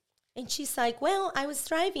 and she's like, well, I was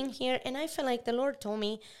driving here and I felt like the Lord told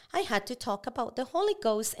me I had to talk about the Holy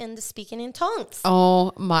Ghost and the speaking in tongues.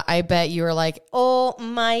 Oh my, I bet you were like, oh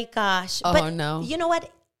my gosh. Oh but no. You know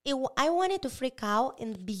what? I wanted to freak out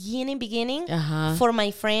in the beginning for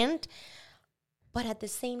my friend. But at the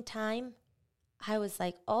same time, I was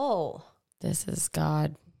like, oh. This is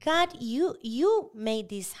God. God, you made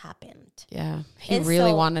this happen. Yeah. He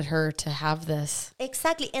really wanted her to have this.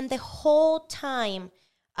 Exactly. And the whole time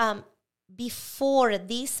before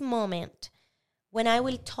this moment, when I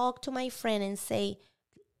will talk to my friend and say,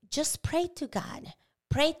 just pray to God.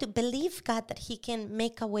 Believe God that he can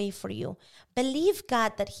make a way for you. Believe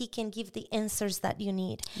God that he can give the answers that you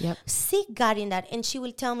need. Yep. Seek God in that. And she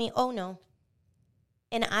will tell me, oh no.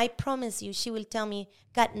 And I promise you, she will tell me,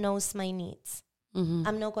 God knows my needs. Mm-hmm.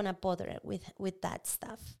 I'm not gonna bother with that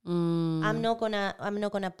stuff. I'm not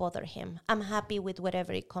gonna bother him. I'm happy with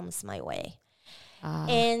whatever it comes my way.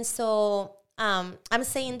 And so I'm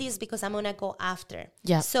saying this because I'm gonna go after.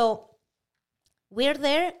 Yeah. So we're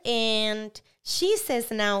there, and she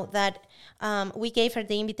says now that we gave her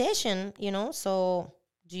the invitation, so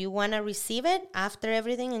do you want to receive it after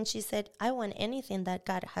everything? And she said, I want anything that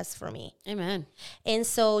God has for me. Amen. And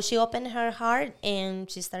so she opened her heart and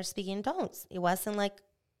she started speaking in tongues. It wasn't like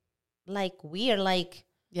weird,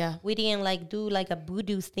 we didn't do like a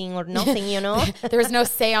voodoo thing or nothing, There was no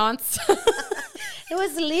seance. It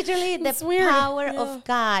was literally the power of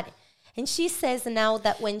God. And she says now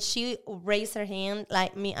that when she raised her hand,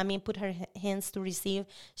 put her hands to receive,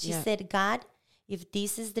 she said, God, if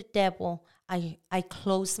this is the devil, I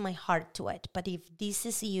close my heart to it. But if this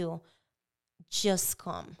is you, just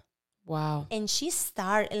come. Wow. And she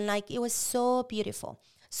started, and it was so beautiful.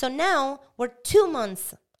 So now we're 2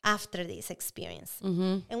 months after this experience.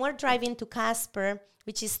 Mm-hmm. And we're driving to Casper,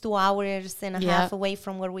 which is 2 hours and a half away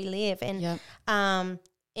from where we live. And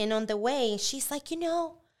and on the way, she's like,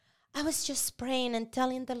 I was just praying and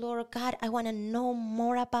telling the Lord, God, I want to know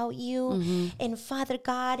more about you. Mm-hmm. And Father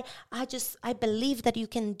God, I believe that you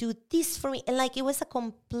can do this for me. And it was a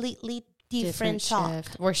completely different talk.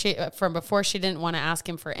 Shift. Where from before she didn't want to ask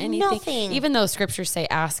him for anything. Nothing. Even though scriptures say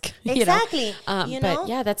ask. Exactly. But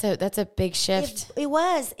yeah, that's a big shift. It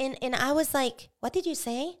was. And I was like, what did you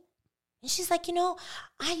say? And she's like,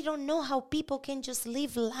 I don't know how people can just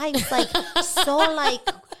live life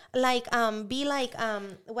be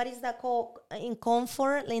what is that called, in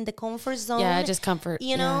the comfort zone? Yeah, just comfort.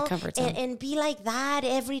 Comfort zone. And be like that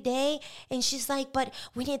every day. And she's like, but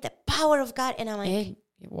we need the power of God. And I'm like,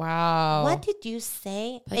 wow. What did you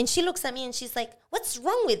say? And she looks at me and she's like, what's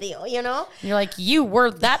wrong with you? You're like, you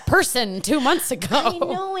were that person 2 months ago. I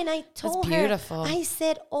know. And I told her, beautiful. I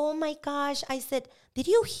said, oh my gosh. I said, did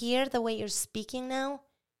you hear the way you're speaking now?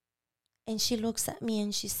 And she looks at me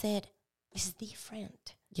and she said, it's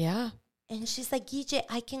different. Yeah. And she's like, Guille,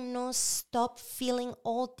 I cannot stop feeling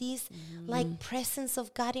all this presence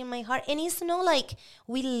of God in my heart. And it's not like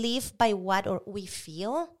we live by what or we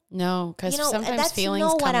feel. No, because sometimes that's feelings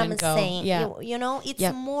not come what and I'm go. saying. Yeah.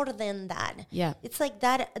 It's more than that. Yeah. It's like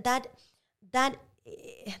that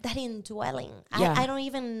indwelling. Yeah. I don't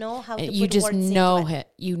even know how to put you just words know into it.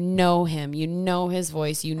 You know him. You know his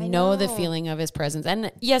voice. You know the feeling of his presence. And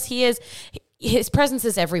yes, his presence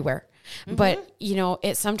is everywhere. Mm-hmm.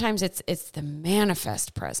 But sometimes it's the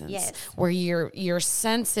manifest presence where your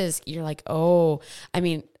senses, you're like, oh,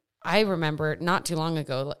 I remember not too long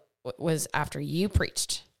ago was after you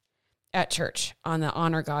preached at church on the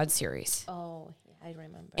Honor God series. Oh, yeah, I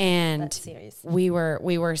remember. And that series. we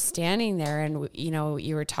were standing there and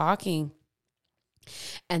you were talking,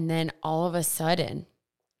 and then all of a sudden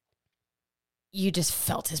you just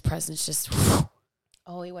felt his presence just whew.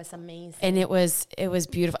 Oh, it was amazing. And it was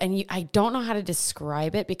beautiful. And I don't know how to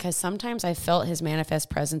describe it, because sometimes I felt his manifest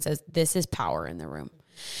presence as this is power in the room.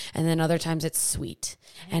 And then other times it's sweet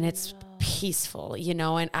and it's peaceful,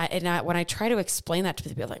 and I when I try to explain that to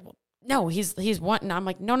people, like, well, no, he's one. And I'm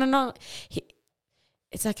like, no.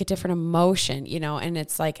 It's like a different emotion, and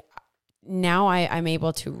it's like, now I'm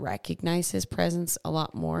able to recognize his presence a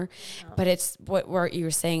lot more. Oh. But it's what you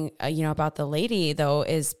were saying, about the lady though,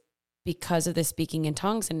 is because of the speaking in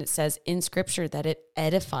tongues. And it says in scripture that it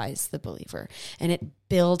edifies the believer and it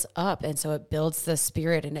builds up. And so it builds the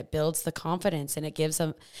spirit and it builds the confidence, and it gives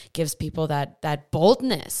people that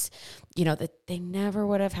boldness, that they never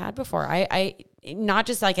would have had before. I not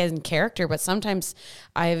just like as in character, but sometimes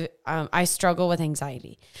I struggle with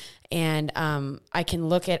anxiety, and I can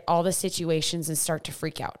look at all the situations and start to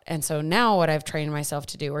freak out. And so now what I've trained myself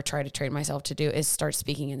to do, or try to train myself to do, is start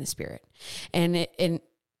speaking in the spirit. And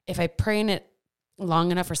if I pray in it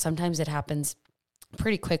long enough, or sometimes it happens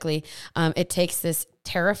pretty quickly, it takes this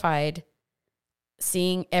terrified,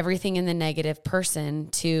 seeing everything in the negative person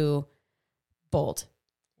to bold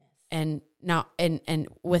and not and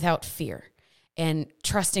without fear. and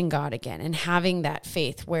trusting God again and having that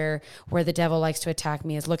faith where the devil likes to attack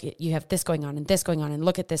me is, look, you have this going on and this going on, and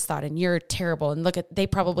look at this thought, and you're terrible, and look at, they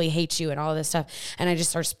probably hate you and all this stuff. And I just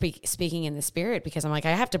start speaking in the Spirit, because I'm like,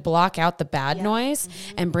 I have to block out the bad noise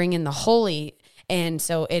and bring in the holy. And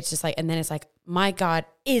so it's just like, and then it's like, my God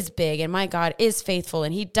is big and my God is faithful,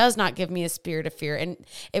 and he does not give me a spirit of fear. And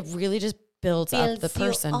it really just builds up the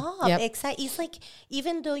person. Exactly. It's like,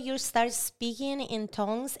 even though you start speaking in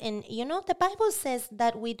tongues, and the Bible says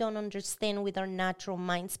that we don't understand with our natural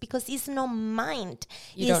minds, because it's no mind.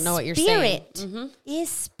 You don't know what you're saying. It's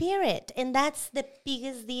spirit. And that's the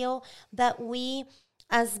biggest deal that we,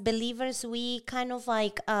 as believers, we kind of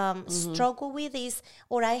like struggle with is,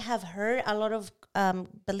 or I have heard a lot of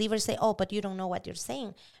believers say, oh, but you don't know what you're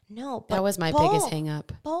saying. No, but that was my biggest hang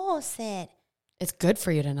up. Paul said, it's good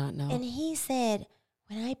for you to not know. And he said,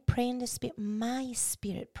 when I pray in the Spirit, my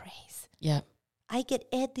spirit prays. Yeah. I get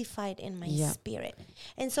edified in my spirit.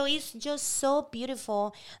 And so it's just so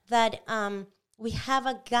beautiful that we have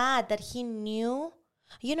a God that he knew.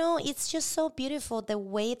 It's just so beautiful the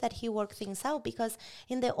way that he worked things out, because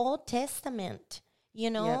in the Old Testament,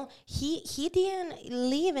 he didn't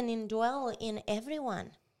live and indwell in everyone.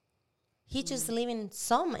 He just lived in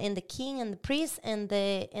some, in the king and the priest and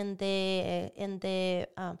the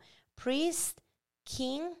priest,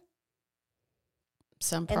 king,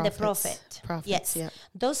 some and the prophet. Prophets, yes,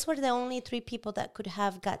 those were the only three people that could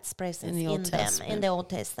have God's presence in them in the Old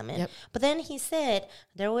Testament. Yep. But then he said,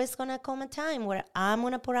 there was gonna come a time where I'm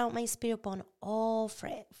gonna pour out my spirit upon all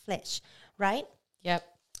flesh, right? Yep.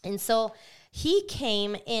 And so he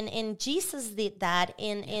came, and Jesus did that,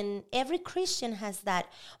 and every Christian has that.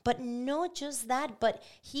 But not just that, but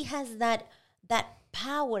he has that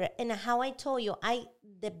power. And how I told you,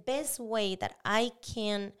 the best way that I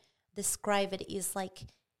can describe it is like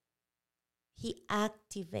he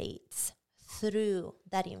activates through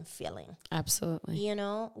that infilling. Absolutely.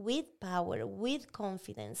 With power, with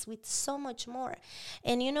confidence, with so much more.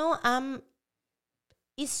 And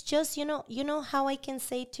it's just, how I can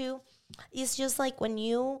say too, it's just like when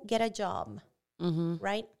you get a job,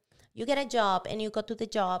 right? You get a job and you go to the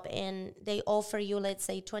job and they offer you, let's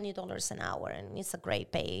say, $20 an hour, and it's a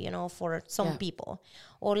great pay, for some people.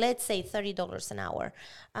 Or let's say $30 an hour.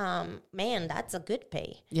 Man, that's a good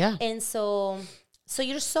pay. Yeah. And so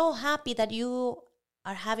you're so happy that you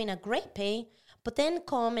are having a great pay, but then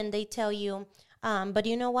come and they tell you, but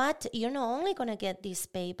you know what? You're not only going to get this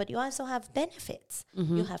pay, but you also have benefits.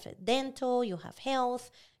 You have dental, you have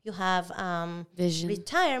health, you have vision,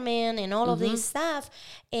 retirement, and all of this stuff.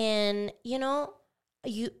 And,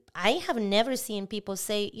 I have never seen people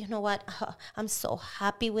say, you know what? I'm so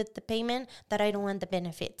happy with the payment that I don't want the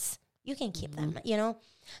benefits. You can keep them,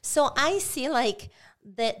 So I see like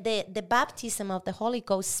the baptism of the Holy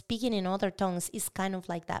Ghost, speaking in other tongues, is kind of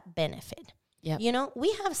like that benefit. Yep.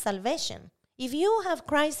 We have salvation. If you have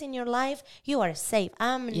Christ in your life, you are saved.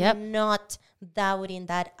 I'm not doubting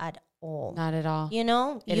that at all. Not at all. You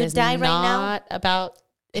die right now. Not about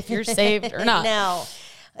if you're saved or not. No.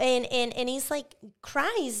 And it's like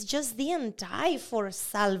Christ just didn't die for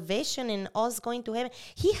salvation and us going to heaven.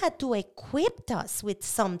 He had to equip us with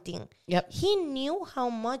something. Yep. He knew how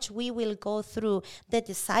much we will go through. The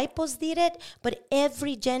disciples did it, but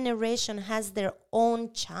every generation has their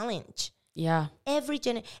own challenge. Yeah.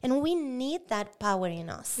 And we need that power in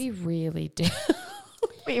us. We really do.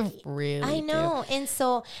 We really I know. Do. And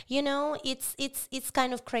so, it's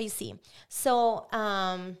kind of crazy. So,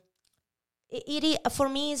 for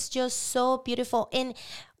me, it's just so beautiful. And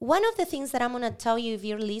one of the things that I'm going to tell you, if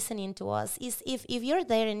you're listening to us, is if you're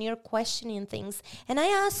there and you're questioning things, and I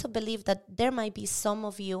also believe that there might be some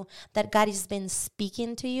of you that God has been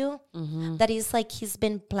speaking to you, that is like he's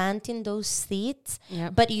been planting those seeds,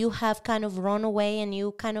 but you have kind of run away and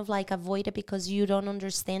you kind of like avoid it because you don't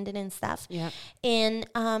understand it and stuff. And,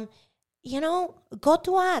 go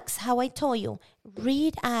to Acts, how I told you.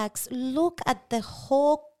 Read Acts. Look at the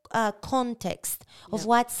whole context of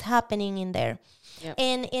what's happening in there.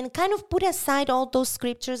 And kind of put aside all those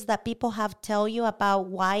scriptures that people have tell you about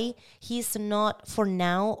why he's not for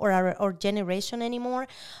now or our generation anymore,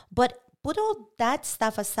 but put all that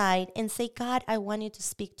stuff aside and say, God, I want you to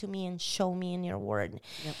speak to me and show me in your word.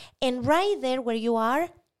 And right there where you are,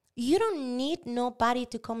 you don't need nobody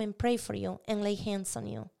to come and pray for you and lay hands on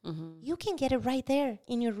you. You can get it right there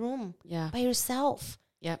in your room by yourself.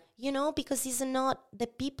 Because it's not, the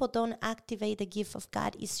people don't activate the gift of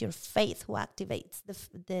God. It's your faith who activates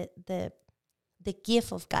the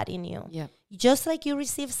gift of God in you. Just like you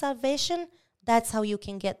receive salvation, that's how you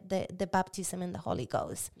can get the baptism in the Holy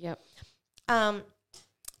Ghost.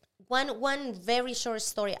 One very short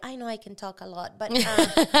story. I know I can talk a lot, but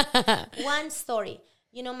one story.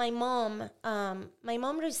 You know, my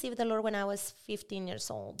mom received the Lord when I was 15 years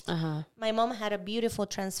old. My mom had a beautiful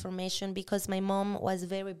transformation because my mom was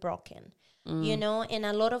very broken. You know, and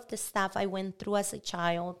a lot of the stuff I went through as a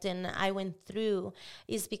child and I went through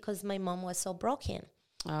is because my mom was so broken.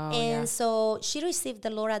 So she received the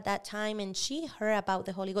Lord at that time, and she heard about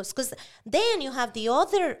the Holy Ghost. Because then you have the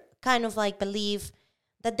other kind of like belief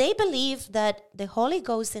that they believe that the Holy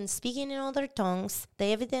Ghost and speaking in other tongues, the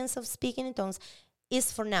evidence of speaking in tongues,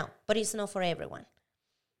 is for now, but it's not for everyone.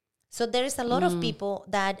 So there is a lot of people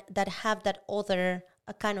that have that other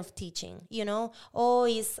kind of teaching, you know,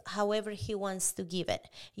 is however he wants to give it,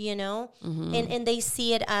 you know, and they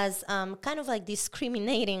see it as kind of like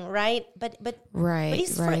discriminating, right? But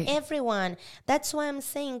it's for everyone. That's why I'm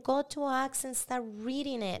saying go to Acts and start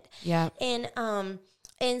reading it. Yeah.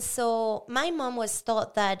 And so my mom was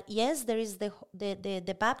taught that, yes, there is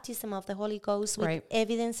the baptism of the Holy Ghost with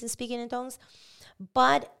evidence in speaking in tongues,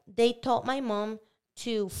 but they taught my mom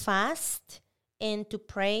to fast and to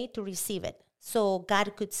pray to receive it so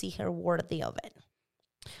God could see her worthy of it.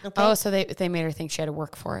 Okay? Oh, so they made her think she had to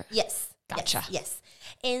work for it. Yes. Gotcha. Yes.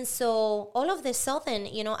 And so all of the sudden,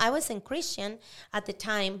 you know, I wasn't Christian at the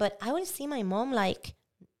time, but I would see my mom like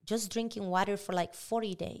just drinking water for like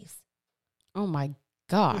 40 days. Oh, my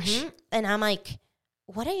gosh. And I'm like,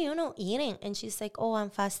 what are you not eating? And she's like, oh, I'm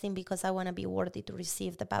fasting because I want to be worthy to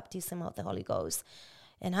receive the baptism of the Holy Ghost.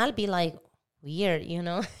 And I'll be like, weird, you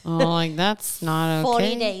know? Oh, like that's not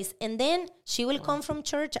okay. 40 days. And then she will come from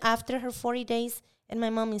church after her 40 days, and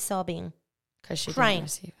my mom is sobbing. Because she crying.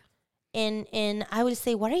 Didn't receive. And I will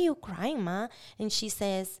say, what are you crying, Ma? And she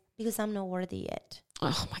says, because I'm not worthy yet.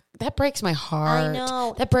 Oh my, that breaks my heart. I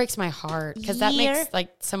know. That breaks my heart. Because that makes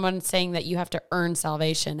like someone saying that you have to earn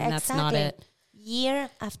salvation, and that's not it. Year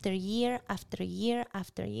after year after year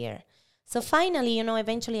after year. So finally, you know,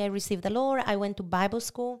 eventually I received the Lord. I went to Bible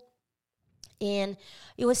school. And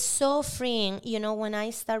it was so freeing, you know, when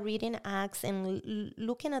I start reading Acts and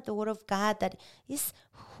looking at the Word of God, that is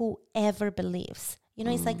whoever believes. You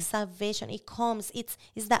know, it's like salvation. It comes. It's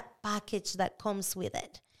that package that comes with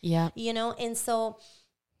it. Yeah. You know, and so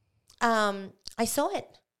I saw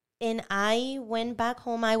it. And I went back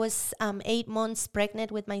home. I was 8 months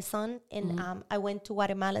pregnant with my son. And I went to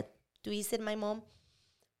Guatemala to visit my mom.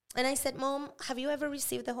 And I said, Mom, have you ever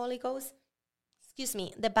received the Holy Ghost?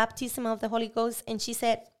 The baptism of the Holy Ghost. And she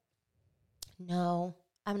said, no,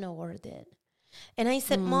 I'm not worthy. And I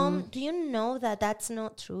said, Mom, do you know that that's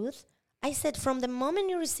not truth? I said, from the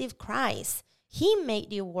moment you receive Christ, he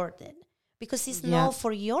made you worthy. Because it's not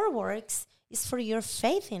for your works, it's for your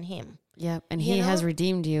faith in him. Yep. And he has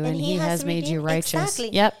redeemed you, and he has made you righteous.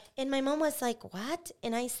 Exactly. Yep. And my mom was like, what?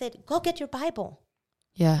 And I said, go get your Bible.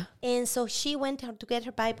 Yeah. And so she went to get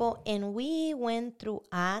her Bible, and we went through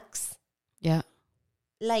Acts. Yeah.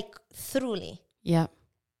 Like thoroughly. Yeah.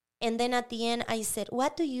 And then at the end, I said,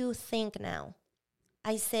 what do you think now?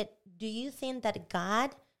 I said, do you think that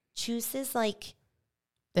God chooses like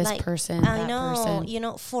this person? I know, you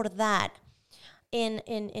know, for that.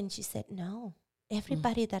 And she said, no.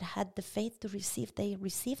 Everybody that had the faith to receive, they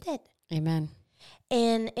received it. Amen.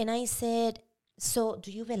 And I said, so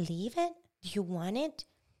do you believe it? Do you want it?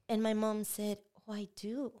 And my mom said, oh, I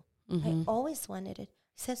do. I always wanted it.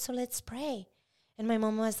 I said, so let's pray. And my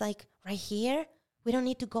mom was like, right here? We don't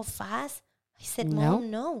need to go fast? I said,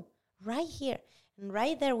 Mom, no, right here. And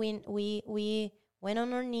right there, we went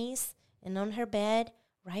on our knees and on her bed,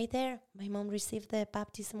 right there, my mom received the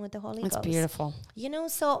baptism with the Holy Ghost. That's beautiful. You know,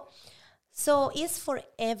 so it's for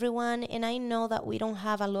everyone. And I know that we don't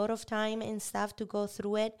have a lot of time and stuff to go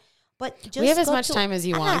through it. But just we have as much time as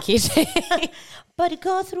you want, KJ. But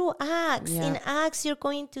go through Acts. Yeah. In Acts, you're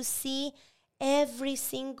going to see every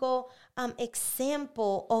single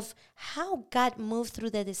example of how God moved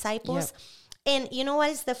through the disciples. Yep. And you know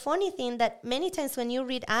what is the funny thing? That many times when you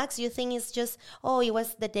read Acts, you think it's just, it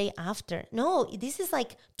was the day after. No, this is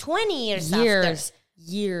like 20 years after.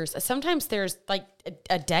 Years. Sometimes there's like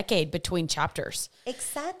a decade between chapters.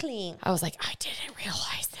 Exactly. I was like, I didn't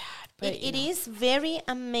realize that. But, it is very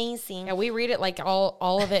amazing. Yeah, we read it like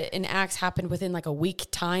all of it in Acts happened within like a week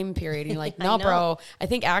time period. And you're like, no, bro. I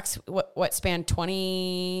think Acts, what spanned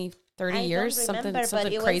 20, 30 years? Something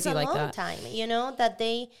crazy like that. Long time, you know, that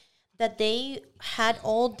they had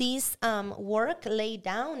all these work laid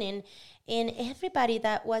down and everybody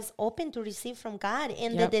that was open to receive from God.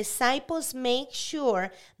 And the disciples make sure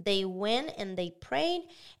they went and they prayed.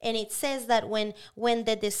 And it says that when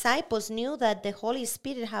the disciples knew that the Holy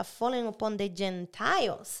Spirit had fallen upon the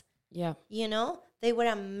Gentiles, you know, they were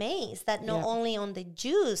amazed that not only on the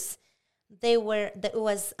Jews they were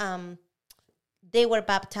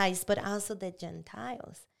baptized, but also the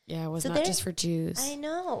Gentiles. Yeah, it was not just for Jews. I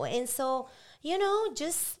know. And so,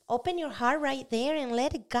 just open your heart right there and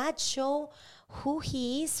let God show who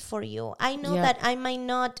he is for you. I know that I might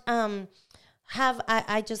not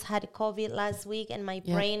I just had COVID last week, and my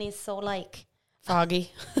brain is so like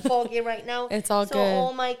foggy right now. It's all so good. So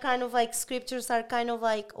all my kind of like scriptures are kind of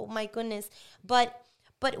like, oh my goodness. But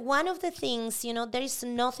one of the things, there is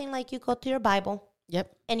nothing like you go to your Bible.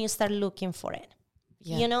 Yep. And you start looking for it.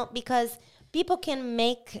 Yeah. Because people can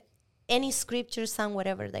make any scripture sound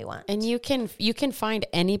whatever they want. And you can find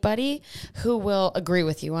anybody who will agree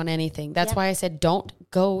with you on anything. That's why I said don't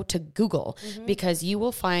go to Google, because you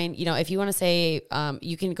will find, if you want to say,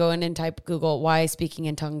 you can go in and type Google why speaking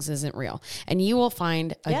in tongues isn't real, and you will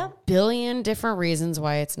find a billion different reasons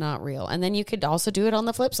why it's not real. And then you could also do it on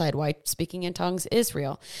the flip side, why speaking in tongues is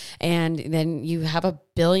real. And then you have a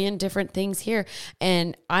billion different things here.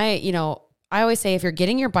 And I always say, if you're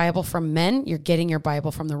getting your Bible from men, you're getting your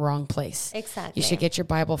Bible from the wrong place. Exactly. You should get your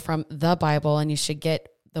Bible from the Bible, and you should get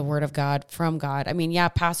the Word of God from God. I mean,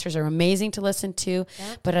 pastors are amazing to listen to,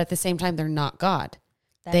 but at the same time, they're not God.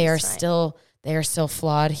 They are still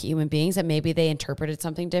flawed human beings, that maybe they interpreted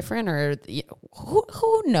something different, or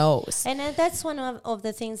who knows? And that's one of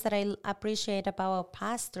the things that I appreciate about a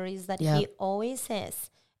pastor, is that he always says,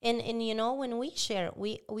 and when we share,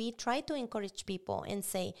 we try to encourage people and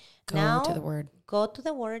say, go to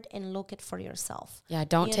the Word and look it for yourself. Yeah,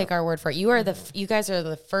 don't take our word for it. You guys are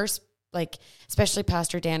the first, like, especially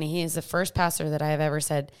Pastor Danny. He is the first pastor that I've ever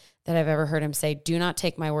heard him say, do not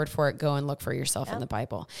take my word for it. Go and look for yourself in the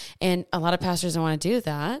Bible. And a lot of pastors don't want to do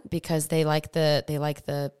that, because they like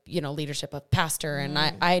the leadership of pastor. And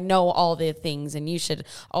I know all the things, and you should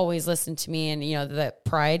always listen to me. And, the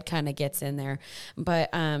pride kind of gets in there.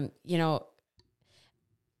 But,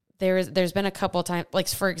 there's been a couple of times, like,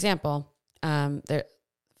 for example,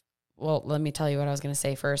 well, let me tell you what I was going to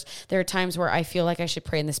say first. There are times where I feel like I should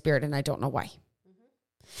pray in the Spirit, and I don't know why.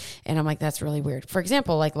 And I'm like, that's really weird. For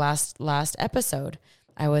example, like last episode,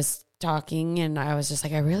 I was talking, and I was just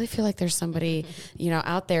like, I really feel like there's somebody,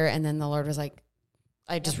 out there. And then the Lord was like,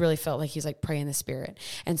 I just really felt like he's like, pray in the Spirit.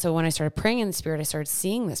 And so when I started praying in the Spirit, I started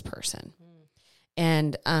seeing this person.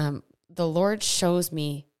 And the Lord shows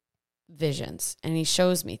me visions, and he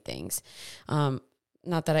shows me things.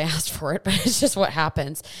 Not that I asked for it, but it's just what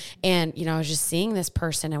happens. And, I was just seeing this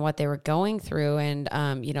person and what they were going through, and,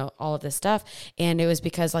 all of this stuff. And it was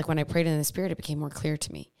because, like, when I prayed in the Spirit, it became more clear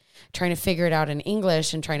to me. Trying to figure it out in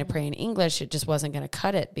English and trying to pray in English, it just wasn't going to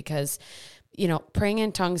cut it, because, praying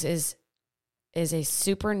in tongues is a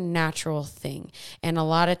supernatural thing. And a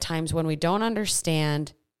lot of times when we don't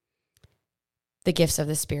understand the gifts of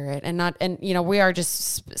the Spirit, and we are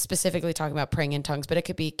just specifically talking about praying in tongues, but it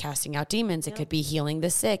could be casting out demons. It could be healing the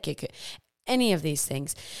sick. It could, any of these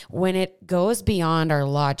things, when it goes beyond our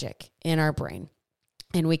logic in our brain,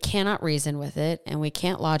 and we cannot reason with it, and we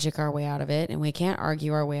can't logic our way out of it, and we can't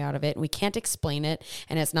argue our way out of it, and we can't explain it.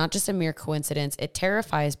 And it's not just a mere coincidence. It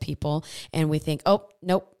terrifies people, and we think, oh,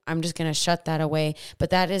 nope, I'm just going to shut that away. But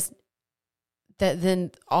then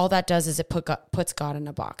all that does is it puts God in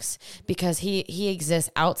a box, because he exists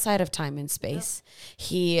outside of time and space.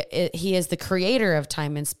 He is the creator of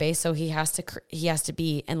time and space. So he has to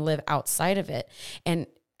be and live outside of it. And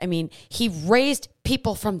I mean, he raised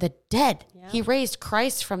people from the dead. Yeah. He raised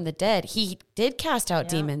Christ from the dead. He did cast out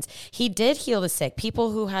demons. He did heal the sick. People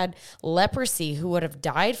who had leprosy, who would have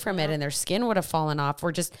died from it and their skin would have fallen off,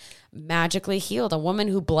 were just magically healed. A woman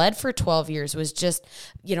who bled for 12 years was just,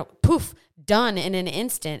 poof, done in an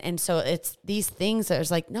instant. And so it's these things that was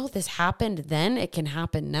like, no, this happened then, it can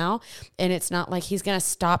happen now. And it's not like he's going to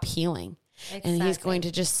stop healing. Exactly. And he's going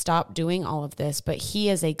to just stop doing all of this. But he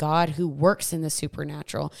is a God who works in the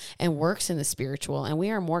supernatural and works in the spiritual. And we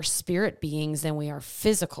are more spirit beings than we are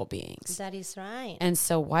physical beings. That is right. And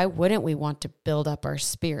so why wouldn't we want to build up our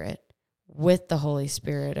spirit with the Holy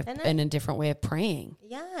Spirit and a different way of praying?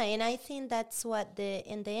 Yeah. And I think that's what the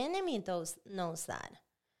enemy knows that.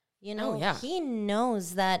 He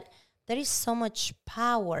knows that there is so much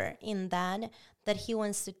power in that he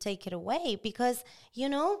wants to take it away. Because,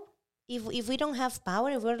 if we don't have power,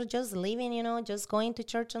 if we're just living, just going to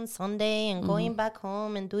church on Sunday and going back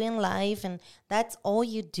home and doing life, and that's all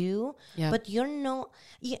you do, but I'm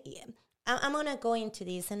going to go into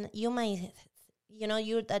this, and you might,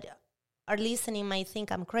 you that are listening might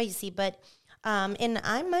think I'm crazy, but, and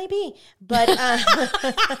I might be, but,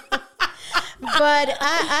 But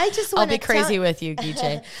I just I'll want to be crazy with you,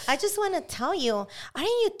 Guille. I just want to tell you, aren't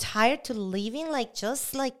you tired to living like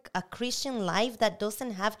just like a Christian life that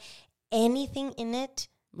doesn't have anything in it?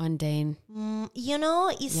 Mundane. You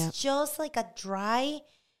know, it's just like a dry,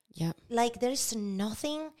 like there's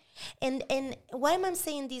nothing. And why am I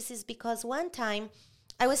saying this is because one time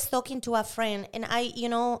I was talking to a friend, and I,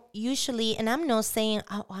 usually, and I'm not saying,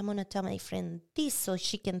 oh, I'm going to tell my friend this so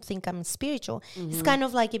she can think I'm spiritual. It's kind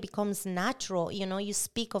of like it becomes natural, you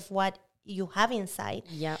speak of what you have inside.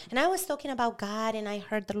 Yeah. And I was talking about God, and I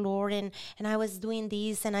heard the Lord, and I was doing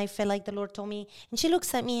this, and I felt like the Lord told me, and she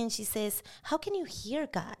looks at me and she says, how can you hear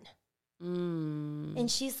God?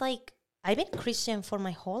 And she's like, I've been Christian for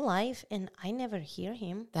my whole life, and I never hear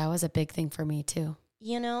him. That was a big thing for me too.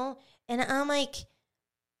 And I'm like,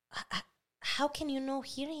 how can you not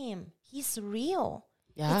hear him? He's real.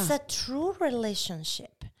 Yeah. It's a true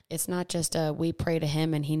relationship. It's not just we pray to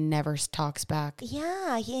him and he never talks back.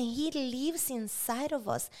 Yeah, he lives inside of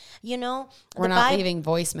us. We're not leaving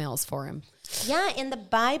voicemails for him. Yeah, and the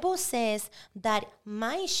Bible says that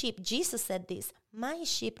my sheep, Jesus said this, my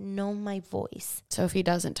sheep know my voice. So if he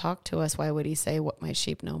doesn't talk to us, why would he say, what my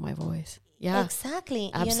sheep know my voice? Yeah, exactly.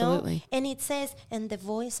 Absolutely. And it says, and the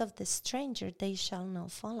voice of the stranger, they shall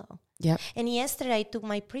not follow. Yep. And yesterday I took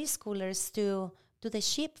my preschoolers to the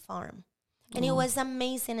sheep farm. And it was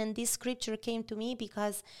amazing. And this scripture came to me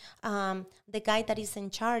because the guy that is in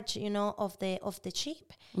charge, of the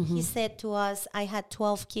sheep, he said to us, I had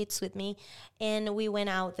 12 kids with me, and we went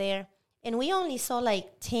out there. And we only saw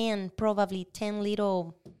like 10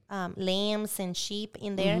 little lambs and sheep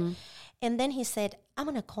in there. And then he said, I'm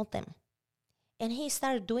going to call them. And he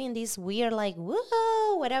started doing this weird, like,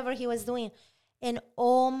 whoa, whatever he was doing. And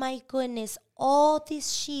oh my goodness, all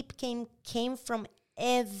these sheep came from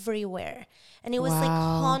everywhere. And it was like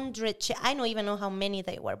 100. I don't even know how many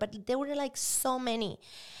they were, but there were like so many.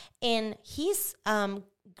 And his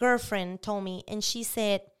girlfriend told me, and she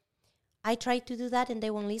said, I tried to do that and they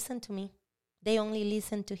won't listen to me. They only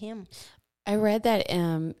listen to him. I read that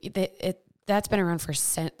that's been around for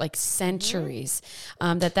centuries.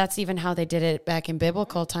 That's even how they did it back in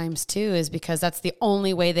biblical times too, is because that's the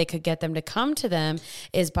only way they could get them to come to them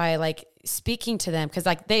is by like speaking to them. Cause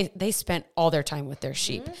like they spent all their time with their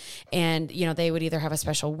sheep and, they would either have a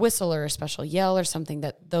special whistle or a special yell or something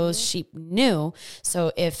that those sheep knew.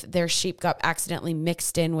 So if their sheep got accidentally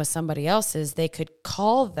mixed in with somebody else's, they could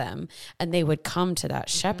call them and they would come to that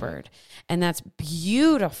shepherd. And that's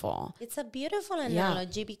beautiful. It's a beautiful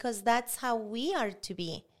analogy because that's how we are to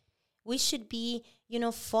be. We should be,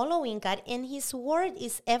 following God, and his word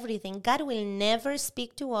is everything. God will never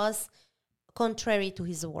speak to us contrary to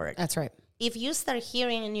his word. That's right. If you start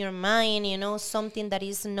hearing in your mind, something that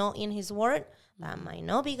is not in his word, that might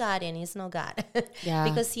not be God and it's not God. Yeah.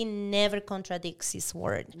 Because he never contradicts his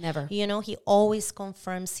word. Never. He always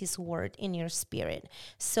confirms his word in your spirit.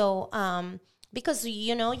 So, because,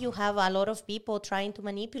 you have a lot of people trying to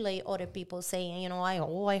manipulate other people saying,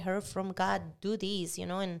 I heard from God, do this,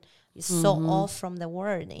 and it's so off from the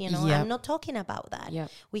word, I'm not talking about that. Yep.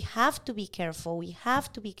 We have to be careful. We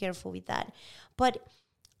have to be careful with that. But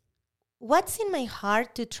what's in my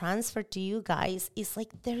heart to transfer to you guys is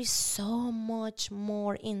like there is so much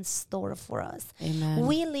more in store for us. Amen.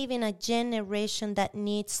 We live in a generation that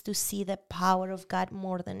needs to see the power of God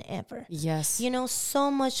more than ever. Yes.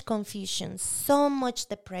 So much confusion, so much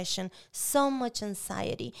depression, so much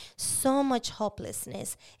anxiety, so much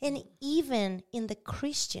hopelessness, and even in the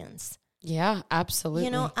Christians. Yeah,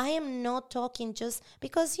 absolutely. I am not talking just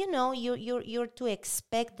because, you're to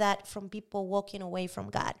expect that from people walking away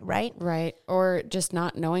from God, right? Right. Or just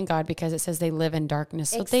not knowing God because it says they live in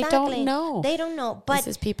darkness. So they don't know. They don't know. But this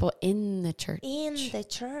is people in the church.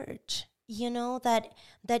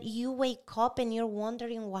 That you wake up and you're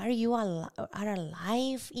wondering why you are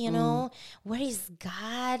alive, where is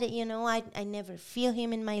God? I never feel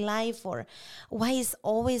him in my life, or why is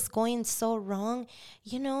always going so wrong?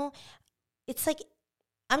 It's like,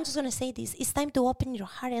 I'm just going to say this. It's time to open your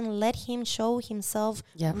heart and let him show himself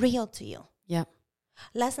real to you. Yeah.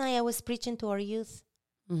 Last night I was preaching to our youth,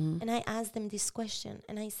 and I asked them this question.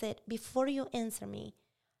 And I said, before you answer me,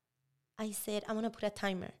 I said, I'm going to put a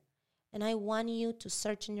timer. And I want you to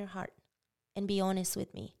search in your heart and be honest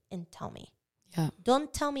with me and tell me. Yeah.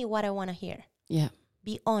 Don't tell me what I want to hear. Yeah.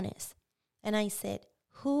 Be honest. And I said,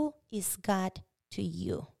 who is God to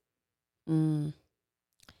you? And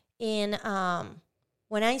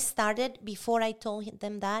when I started, before I told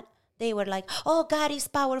them that, they were like, oh, God is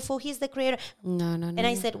powerful. He's the creator. No. And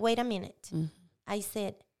I said, wait a minute. I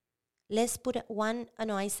said, let's put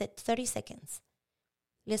I said 30 seconds.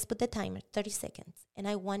 let's put the timer, 30 seconds. And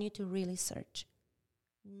I want you to really search.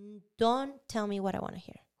 Don't tell me what I want to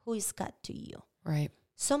hear. Who is God to you? Right.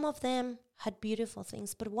 Some of them had beautiful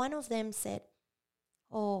things, but one of them said,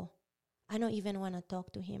 oh, I don't even want to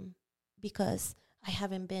talk to him because I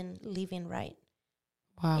haven't been living right.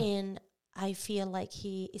 Wow. And I feel like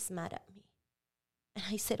he is mad at me. And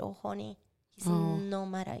I said, oh, honey, he's not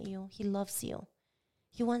mad at you. He loves you.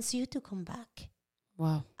 He wants you to come back.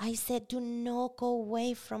 Wow. I said, do not go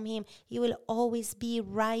away from him. He will always be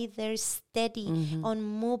right there, steady,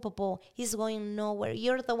 unmovable. He's going nowhere.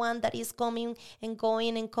 You're the one that is coming and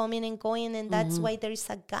going and coming and going. And that's why there is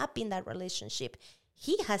a gap in that relationship.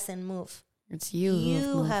 He hasn't moved. It's you.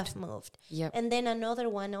 You have moved. Yep. And then another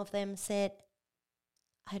one of them said,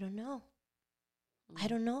 I don't know. I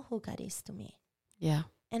don't know who God is to me. Yeah.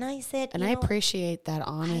 And I said, and I appreciate that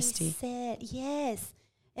honesty. I said, yes.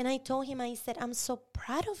 And I told him, I said, I'm so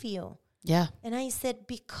proud of you. Yeah. And I said,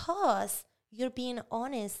 because you're being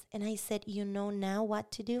honest. And I said, you know now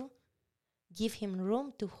what to do? Give him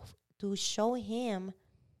room to show him.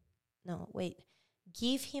 No, wait.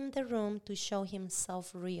 Give him the room to show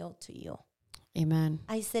himself real to you. Amen.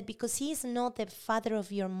 I said, because he is not the father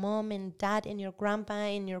of your mom and dad and your grandpa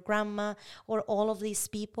and your grandma or all of these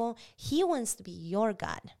people. He wants to be your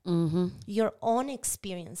God. Your own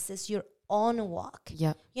experiences, your own walk.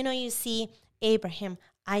 Yep. You know, you see Abraham,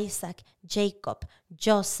 Isaac, Jacob,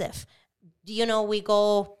 Joseph. You know, we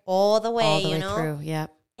go all the way, through.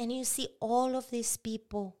 Yep. And you see all of these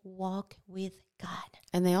people walk with God.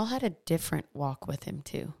 And they all had a different walk with him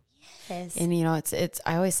too. Yes. And you know, it's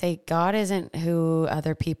I always say God isn't who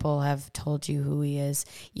other people have told you who he is.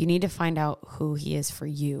 You need to find out who he is for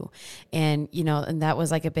you. And you know, and that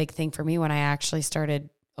was like a big thing for me when I actually started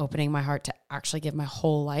opening my heart to actually give my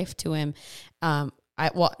whole life to him.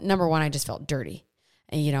 Number one, I just felt dirty,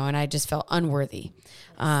 and you know, and I just felt unworthy.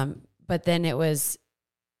 But then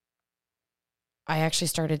I actually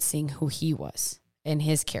started seeing who he was and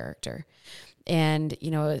his character. And,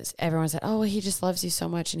 you know, everyone said, oh, he just loves you so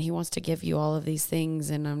much and he wants to give you all of these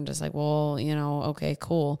things. And I'm just like, well, you know, okay,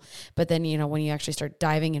 cool. But then, you know, when you actually start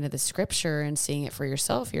diving into the scripture and seeing it for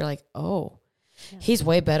yourself, you're like, oh, he's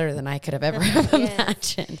way better than I could have ever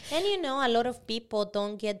imagined. And, you know, a lot of people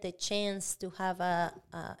don't get the chance to have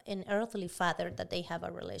an earthly father that they have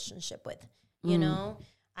a relationship with. You know,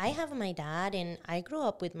 I have my dad and I grew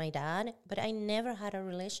up with my dad, but I never had a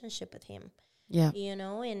relationship with him. Yeah. You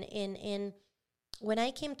know, and when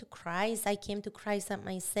I came to Christ at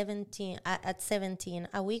my 17,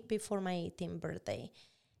 a week before my 18th birthday.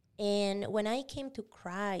 And when I came to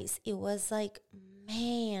Christ, it was like,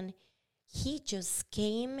 man, he just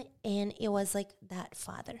came and it was like that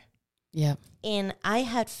father. Yeah. And I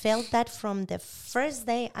had felt that from the first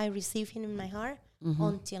day I received him in my heart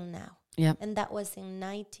until now. Yeah. And that was in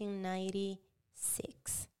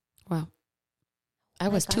 1996. Wow. I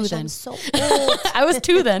was 2 then. I'm so old. I was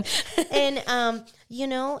 2 then. And, you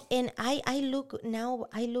know, and I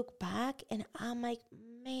look back and I'm like,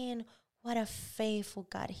 man, what a faithful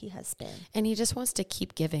God he has been. And he just wants to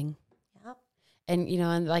keep giving. Yep. And, you know,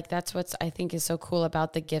 and like, that's what's, I think is so cool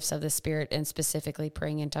about the gifts of the Spirit and specifically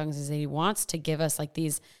praying in tongues is that he wants to give us like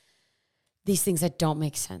these things that don't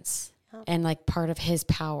make sense. Yep. And like part of his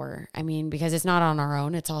power. I mean, because it's not on our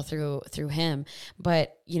own, it's all through him.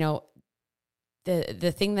 But, you know,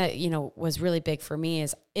 the thing that, you know, was really big for me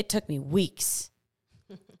is it took me weeks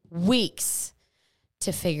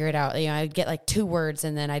to figure it out. You know, I'd get like 2 words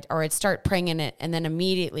and then I'd start praying in it. And then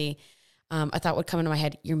immediately a thought would come into my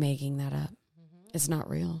head. You're making that up. It's not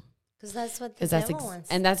real. Because that's what the devil wants.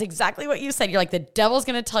 And that's exactly what you said. You're like, the devil's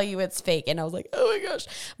going to tell you it's fake. And I was like, oh my gosh.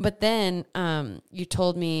 But then you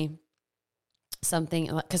told me something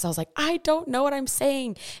because I was like, I don't know what I'm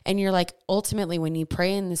saying. And you're like, ultimately, when you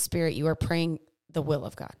pray in the Spirit, you are praying the will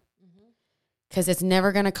of God. Because it's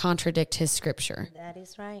never going to contradict his scripture. That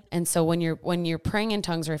is right. And so when you're praying in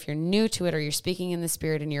tongues, or if you're new to it, or you're speaking in the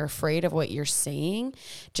Spirit and you're afraid of what you're saying,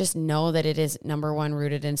 just know that it is, number one,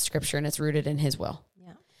 rooted in scripture and it's rooted in his will.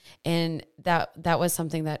 Yeah. And that was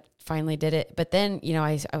something that finally did it. But then, you know,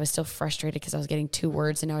 I was still frustrated because I was getting 2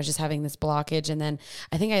 words and I was just having this blockage. And then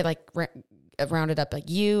I think I rounded up like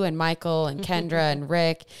you and Michael and Kendra and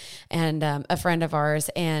Rick and a friend of ours.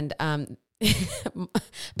 And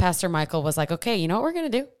Pastor Michael was like, okay, you know what we're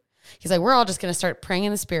going to do? He's like, we're all just going to start praying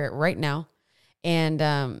in the Spirit right now.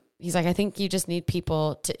 And he's like, I think you just need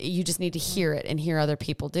you just need to hear it and hear other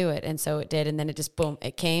people do it. And so it did. And then it just, boom,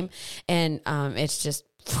 it came. And it's just,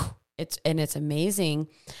 it's amazing.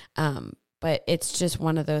 But it's just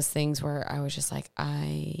one of those things where I was just like,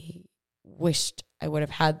 I wished I would have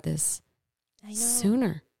had this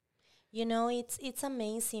sooner. You know, it's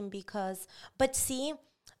amazing because, but see,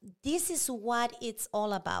 this is what it's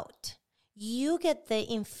all about. You get the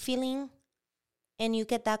infilling and you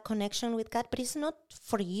get that connection with God, but it's not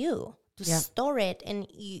for you to store it and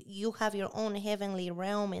you have your own heavenly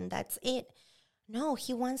realm and that's it. No,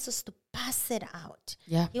 he wants us to pass it out.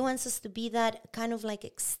 Yeah. He wants us to be that kind of like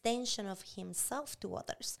extension of himself to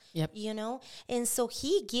others. Yep. You know? And so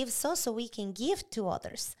he gives us so we can give to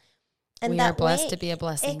others. And we that are blessed way, to be a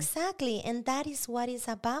blessing. Exactly. And that is what it's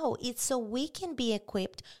about. It's so we can be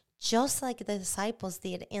equipped just like the disciples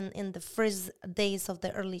did in the first days of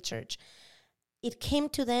the early church. It came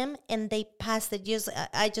to them and they passed it.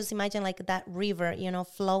 I just imagine like that river, you know,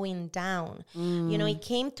 flowing down. You know, it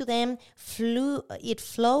came to them, it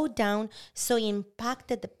flowed down, so it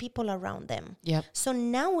impacted the people around them. Yep. So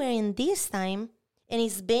now we're in this time, and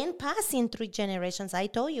it's been passing through generations. I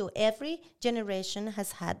told you, every generation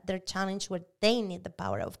has had their challenge where they need the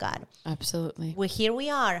power of God. Absolutely. Well, here we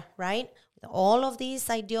are, right? With all of this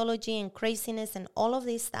ideology and craziness and all of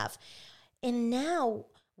this stuff. And now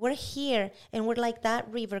we're here and we're like that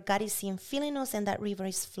river. God is infilling us and that river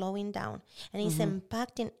is flowing down. And it's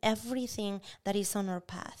impacting everything that is on our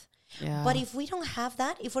path. Yeah. But if we don't have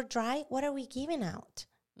that, if we're dry, what are we giving out?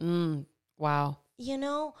 Wow. You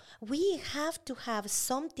know, we have to have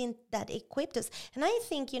something that equipped us. And I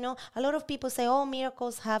think, you know, a lot of people say, oh,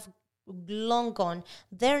 miracles have long gone.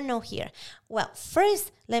 They're not here. Well,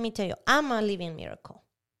 first, let me tell you, I'm a living miracle.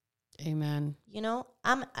 Amen. You know,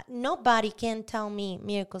 nobody can tell me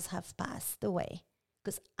miracles have passed away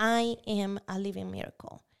because I am a living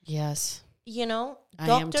miracle. Yes. You know,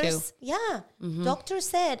 doctors, doctors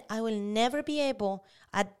said I will never be able.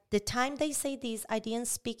 At the time they say this, I didn't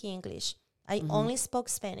speak English. I only spoke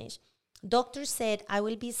Spanish. Doctors said I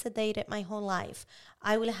will be sedated my whole life.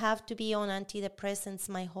 I will have to be on antidepressants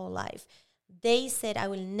my whole life. They said I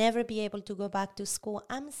will never be able to go back to school.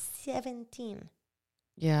 I'm 17.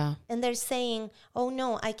 Yeah. And they're saying, oh,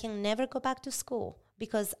 no, I can never go back to school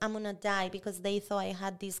because I'm going to die because they thought I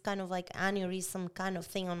had this kind of like aneurysm kind of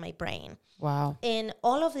thing on my brain. Wow. And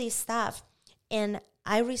all of this stuff. And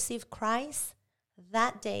I received Christ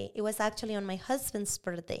that day. It was actually on my husband's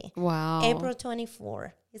birthday. Wow. April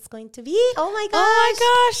 24. It's going to be, oh my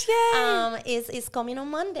gosh. Yay. It's coming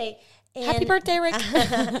on Monday. And Happy birthday, Rick.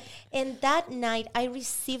 And that night, I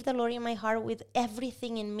received the Lord in my heart with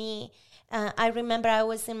everything in me. I remember I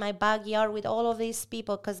was in my backyard with all of these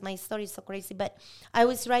people because my story is so crazy, but I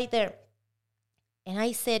was right there. And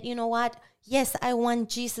I said, you know what? Yes, I want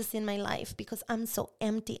Jesus in my life because I'm so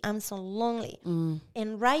empty. I'm so lonely.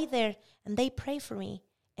 And right there, and they prayed for me,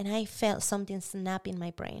 and I felt something snap in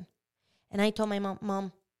my brain. And I told my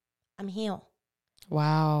mom, I'm healed.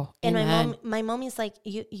 Wow. And Amen. my mom is like,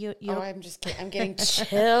 you're I'm just kidding. I'm getting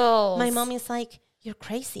chills. My mom is like, you're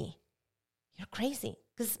crazy. You're crazy.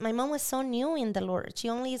 Because my mom was so new in the Lord. She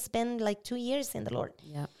only spent like 2 years in the Lord.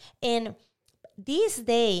 Yeah. And this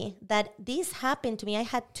day that this happened to me, I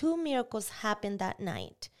had 2 miracles happen that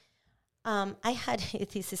night. I had,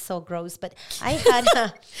 this is so gross, but I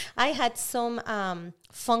had some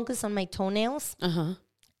fungus on my toenails.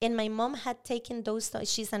 And my mom had taken those,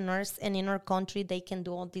 she's a nurse, and in our country, they can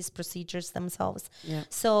do all these procedures themselves. Yeah.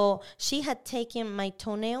 So she had taken my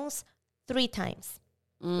toenails 3 times,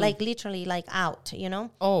 like literally like out, you know?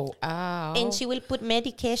 Oh, ow. And she will put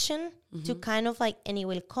medication to kind of like, and it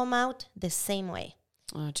will come out the same way.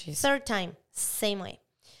 Oh, jeez. 3rd time, same way.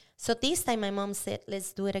 So this time my mom said,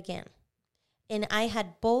 let's do it again. And I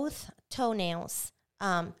had both toenails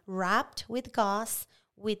wrapped with gauze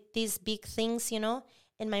with these big things, you know?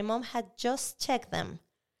 And my mom had just checked them,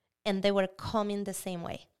 and they were coming the same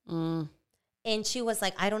way. And she was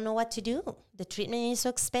like, I don't know what to do. The treatment is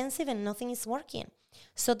so expensive and nothing is working.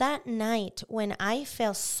 So that night when I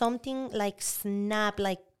felt something like snap,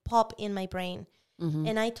 like pop in my brain,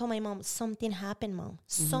 and I told my mom, something happened, Mom.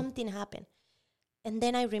 Something happened. And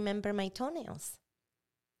then I remember my toenails.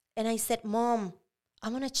 And I said, Mom,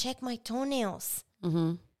 I'm going to check my toenails.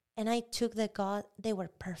 And I took the God. They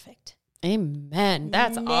were perfect. Amen.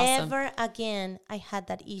 That's awesome. Never again I had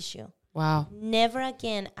that issue. Wow. Never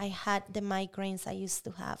again I had the migraines I used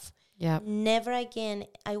to have. Yeah. Never again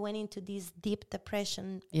I went into these deep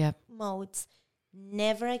depression modes.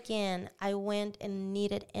 Never again I went and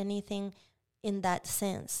needed anything in that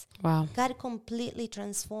sense. Wow. God completely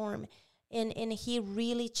transformed, and he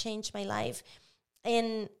really changed my life.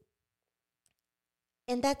 And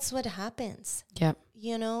that's what happens. Yep.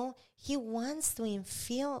 You know, he wants to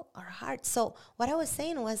infill our hearts. So what I was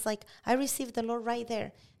saying was like, I received the Lord right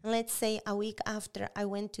there. And let's say a week after, I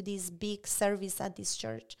went to this big service at this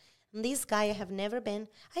church. And this guy, I have never been.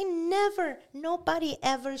 Nobody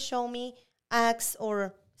ever showed me acts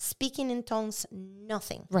or speaking in tongues,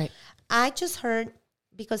 nothing. Right. I just heard,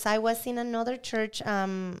 because I was in another church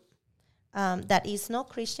that is not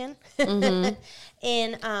Christian, and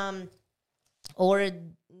or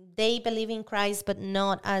they believe in Christ, but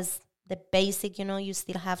not as the basic, you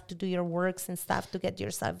still have to do your works and stuff to get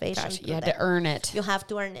your salvation. Gotcha. You had to earn it. You have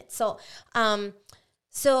to earn it. So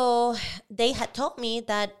they had told me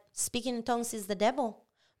that speaking in tongues is the devil,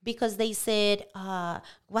 because they said,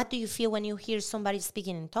 what do you feel when you hear somebody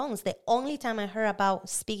speaking in tongues? The only time I heard about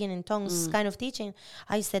speaking in tongues kind of teaching,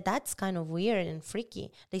 I said, that's kind of weird and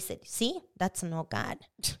freaky. They said, see, that's not God.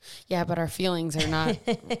 Yeah, but our feelings are not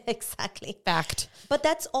exactly fact. But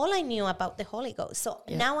that's all I knew about the Holy Ghost. So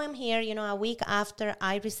now I'm here, a week after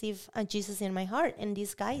I receive Jesus in my heart. And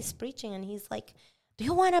this guy is preaching and he's like, do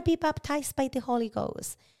you want to be baptized by the Holy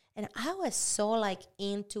Ghost? And I was so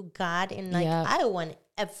into God and I want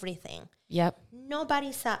everything. Yep.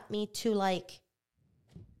 Nobody sat me to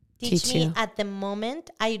teach me at the moment.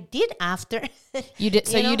 I did after. You did.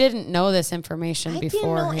 So you didn't know this information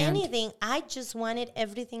beforehand. I didn't know anything. I just wanted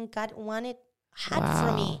everything God had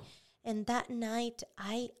for me. And that night,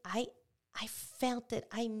 I felt it.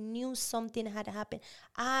 I knew something had happened.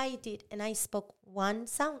 I did, and I spoke one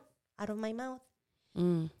sound out of my mouth.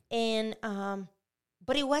 And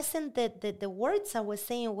but it wasn't the words I was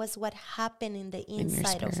saying, it was what happened in the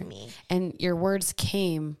inside of me. And your words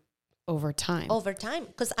came over time. Over time,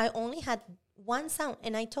 because I only had one sound.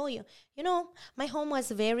 And I told you, my home was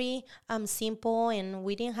very simple and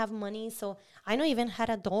we didn't have money. So I don't even had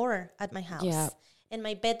a door at my house. Yeah. And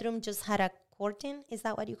my bedroom just had a curtain. Is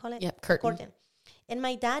that what you call it? Yep, curtain. And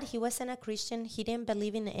my dad, he wasn't a Christian. He didn't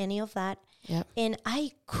believe in any of that. Yep. And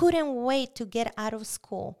I couldn't wait to get out of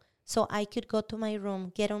school so I could go to my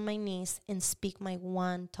room, get on my knees, and speak my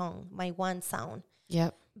one tongue, my one sound.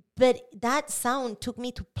 Yep. But that sound took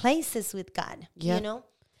me to places with God,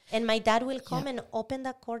 And my dad will come and open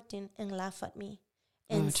the curtain and laugh at me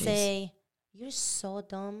and say, you're so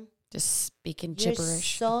dumb. Just speaking You're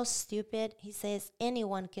gibberish. So stupid. He says,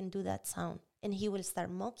 anyone can do that sound. And he will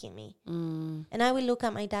start mocking me. And I will look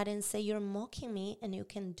at my dad and say, you're mocking me and you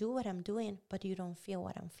can do what I'm doing, but you don't feel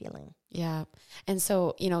what I'm feeling. Yeah. And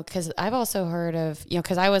so, because I've also heard of,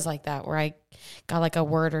 because I was like that, where I got a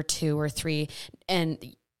word or two or three, and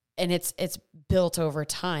it's built over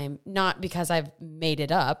time, not because I've made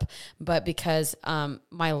it up, but because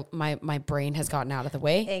my brain has gotten out of the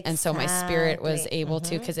way. Exactly. And so my spirit was able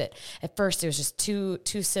to, because at first it was just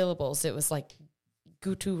two syllables. It was like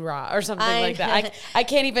Gutura or something like that. I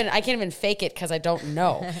can't even fake it because I don't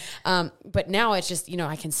know. But now it's just,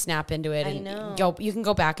 I can snap into it and you can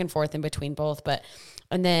go back and forth in between both.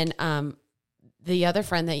 And then the other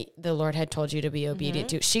friend that the Lord had told you to be obedient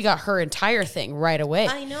to, she got her entire thing right away.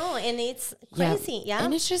 I know. And it's crazy. Yeah.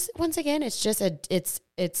 And it's just, once again, it's just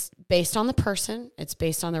it's based on the person. It's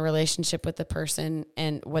based on the relationship with the person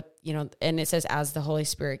and what, and it says as the Holy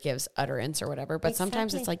Spirit gives utterance or whatever. But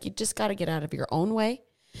sometimes it's you just got to get out of your own way,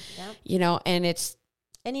 and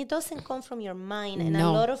it doesn't come from your mind. And a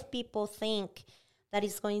lot of people think that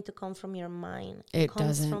is going to come from your mind. It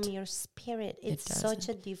comes from your spirit. It's such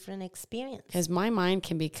a different experience. Because my mind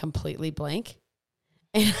can be completely blank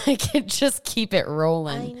and I can just keep it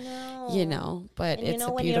rolling. I know. But and it's a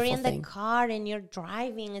beautiful thing. When you're in the car and you're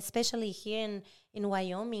driving, especially here in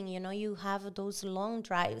Wyoming, you have those long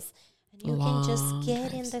drives. And you can just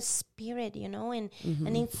get in the spirit, and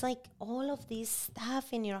it's all of this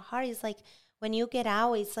stuff in your heart is when you get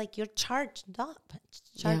out, it's you're charged up.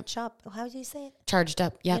 Up. How do you say it? Charged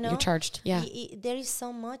up. Yeah, you're charged. Yeah. There is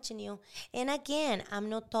so much in you. And again, I'm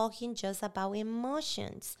not talking just about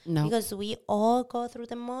emotions. No. Because we all go through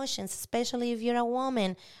the emotions, especially if you're a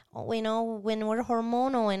woman. When we're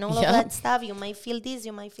hormonal and all of that stuff, you might feel this,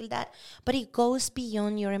 you might feel that. But it goes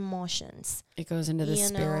beyond your emotions. It goes into the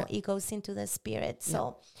spirit. It goes into the spirit.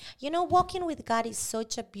 So, walking with God is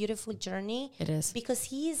such a beautiful journey. It is. Because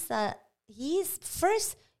He's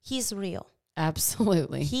real.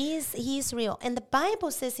 Absolutely. He's real. And the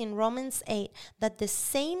Bible says in Romans 8 that the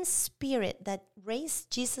same spirit that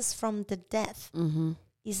raised Jesus from the death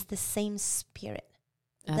is the same spirit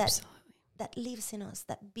that lives in us,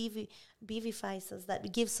 that vivifies us,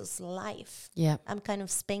 that gives us life. Yeah. I'm kind of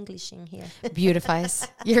Spanglishing here. Beautifies.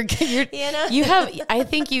 You're you have, I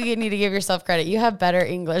think you need to give yourself credit. You have better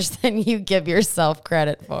English than you give yourself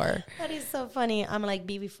credit for. That is so funny. I'm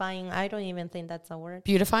vivifying. I don't even think that's a word.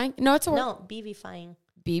 Beautifying? No, it's a word. No, vivifying.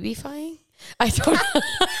 Vivifying? I don't know.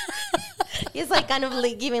 It's kind of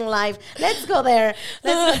giving life. Let's go there.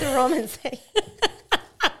 Let's go to Romans 8.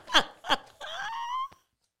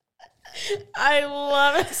 I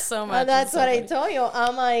love it so much. That's what I told you.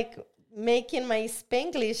 I'm like making my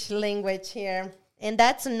Spanglish language here. And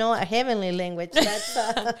that's not a heavenly language. That's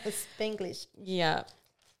Spanglish. Yeah.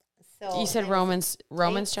 So You said Romans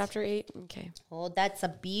chapter 8? Okay. Oh, that's a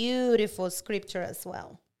beautiful scripture as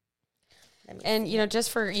well. And,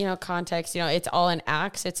 just for, context, it's all in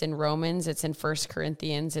Acts, it's in Romans, it's in 1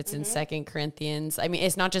 Corinthians, it's in 2 Corinthians. I mean,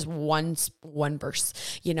 it's not just one verse,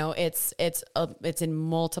 it's in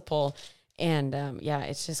multiple. And,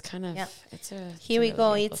 it's just kind of, Here we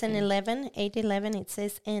go. It's in 8:11. It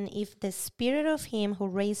says, and if the spirit of him who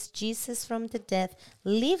raised Jesus from the dead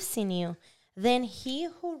lives in you, then he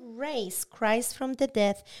who raised Christ from the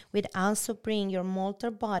dead will also bring your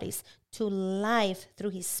mortal bodies to life through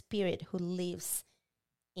his spirit who lives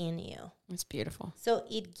in you. It's beautiful. So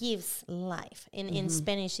it gives life. In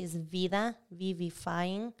Spanish is vida,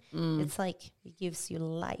 vivifying. It's like it gives you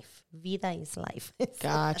life. Vida is life.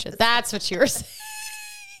 Gotcha. That's what you were saying.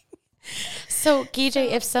 So,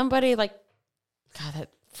 Guille, if somebody God, that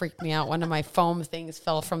freaked me out. One of my foam things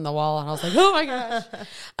fell from the wall and I was like, oh my gosh.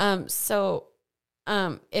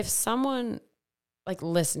 If someone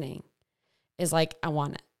listening is like, I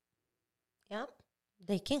want it. Yeah.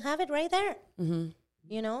 They can have it right there. Mm-hmm.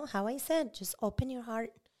 You know, how I said, just open your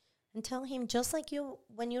heart and tell him, just like you,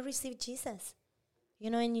 when you received Jesus,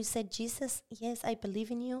 and you said, Jesus, yes, I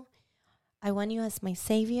believe in you. I want you as my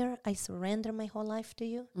savior. I surrender my whole life to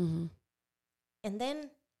you. Mm-hmm. And then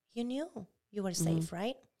you knew you were safe,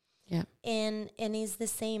 right? Yeah. And it's the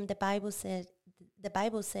same. The Bible says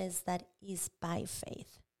that is by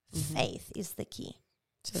faith. Mm-hmm. Faith is the key.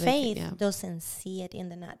 So faith doesn't see it in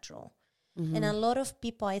the natural. Mm-hmm. And a lot of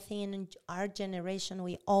people, I think, in our generation,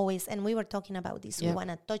 we were talking about this, we want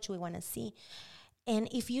to touch, we want to see. And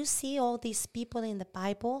if you see all these people in the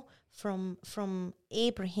Bible, from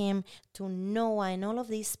Abraham to Noah and all of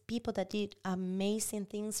these people that did amazing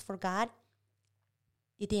things for God,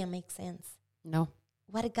 it didn't make sense. No.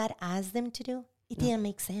 What God asked them to do, it didn't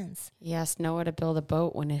make sense. He asked Noah to build a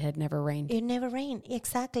boat when it had never rained. It never rained,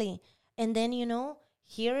 exactly. And then,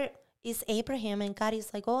 here is Abraham, and God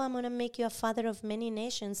is like, oh, I'm going to make you a father of many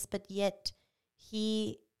nations, but yet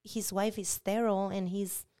his wife is sterile and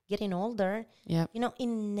he's getting older. Yeah. It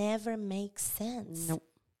never makes sense. Nope.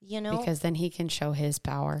 Because then he can show his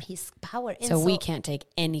power. And so we can't take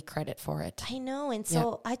any credit for it. I know. And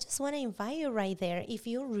so I just want to invite you right there. If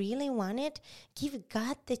you really want it, give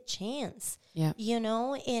God the chance. Yeah.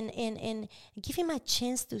 And give him a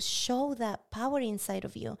chance to show that power inside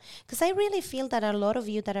of you. Because I really feel that a lot of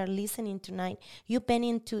you that are listening tonight, you've been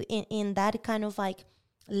in that kind of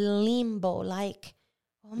limbo,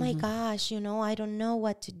 oh my gosh, I don't know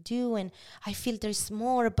what to do, and I feel there's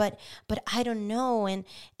more, but I don't know, and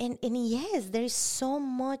yes, there's so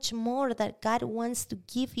much more that God wants to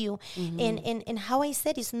give you, and how I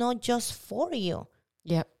said, it's not just for you.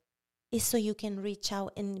 Yep. It's so you can reach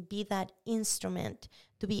out and be that instrument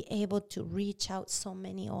to be able to reach out so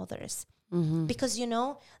many others. Mm-hmm. Because,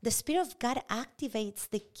 the Spirit of God activates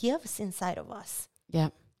the gifts inside of us. Yeah.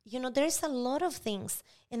 There's a lot of things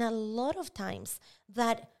and a lot of times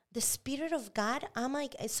that the Spirit of God,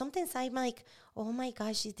 sometimes I'm like, oh my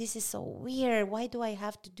gosh, this is so weird. Why do I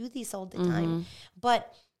have to do this all the time?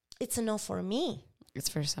 But it's not for me. It's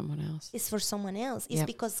for someone else. It's for someone else. It's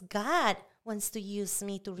because God wants to use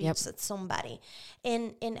me to reach somebody.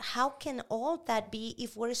 And how can all that be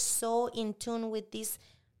if we're so in tune with this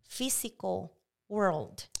physical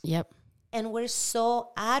world? Yep. And we're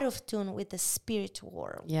so out of tune with the spiritual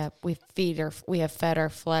world. Yeah, we have fed our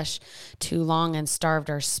flesh too long and starved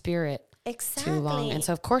our spirit too long. And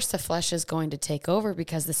so, of course, the flesh is going to take over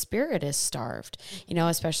because the spirit is starved.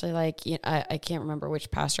 Especially I can't remember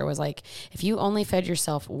which pastor was like, if you only fed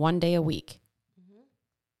yourself one day a week,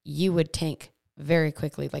 you would tank very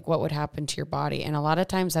quickly, what would happen to your body. And a lot of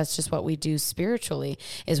times that's just what we do spiritually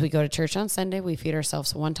is we go to church on Sunday, we feed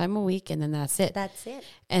ourselves one time a week, and then that's it.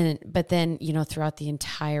 But then, throughout the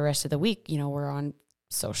entire rest of the week, we're on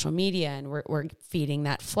social media and we're feeding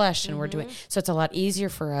that flesh and we're doing, so it's a lot easier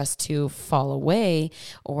for us to fall away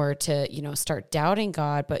or to, start doubting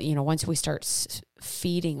God. But, once we start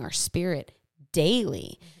feeding our spirit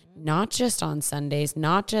daily, not just on Sundays,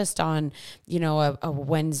 not just on, a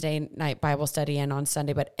Wednesday night Bible study and on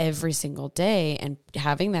Sunday, but every single day, and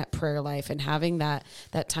having that prayer life and having that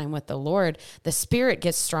time with the Lord, the spirit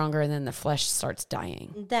gets stronger and then the flesh starts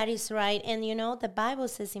dying. That is right. And, the Bible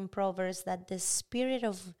says in Proverbs that the spirit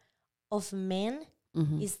of man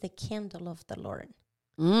is the candle of the Lord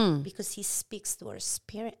because he speaks to our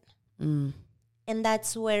spirit. And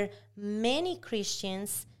that's where many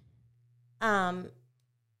Christians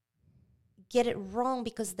get it wrong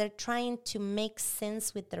because they're trying to make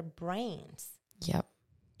sense with their brains. Yep.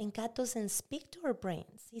 And God doesn't speak to our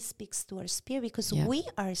brains. He speaks to our spirit because Yep. we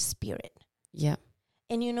are spirit. Yep.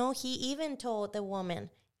 And, you know, he even told the woman,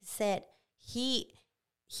 he said, he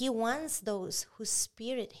wants those who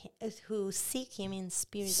seek him in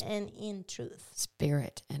spirit and in truth.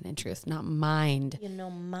 Spirit and in truth, not mind. You know,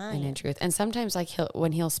 mind. And in truth. And sometimes like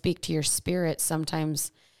when he'll speak to your spirit,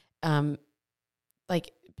 sometimes Pastor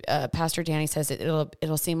Danny says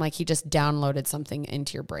it'll seem like he just downloaded something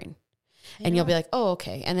into your brain. And you'll be like, oh,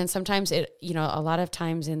 okay. And then sometimes a lot of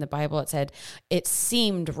times in the Bible it said it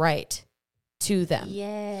seemed right to them.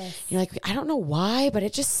 Yes. You're like, I don't know why, but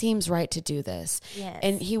it just seems right to do this. Yes.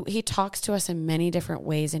 And he talks to us in many different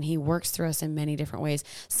ways, and he works through us in many different ways.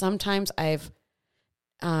 Sometimes I've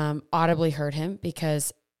audibly heard him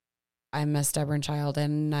because I'm a stubborn child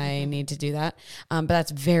and I need to do that. But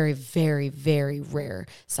that's very, very, very rare.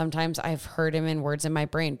 Sometimes I've heard him in words in my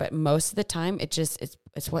brain, but most of the time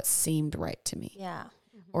it's what seemed right to me. Yeah.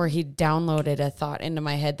 Or he downloaded a thought into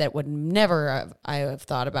my head that would never I have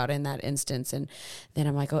thought about in that instance. And then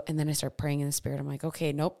I'm like, oh, and then I start praying in the spirit. I'm like,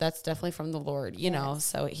 okay, nope, that's definitely from the Lord, you know?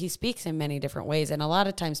 So he speaks in many different ways. And a lot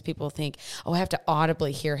of times people think, oh, I have to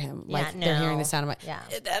audibly hear him. Like they're hearing the sound of my,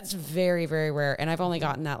 that's very, very rare. And I've only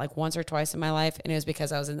gotten that like once or twice in my life. And it was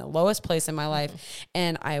because I was in the lowest place in my life.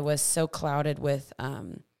 And I was so clouded with,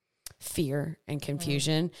 fear and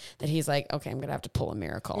confusion that he's like, okay, I'm going to have to pull a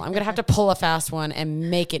miracle. I'm going to have to pull a fast one and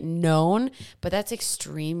make it known, but that's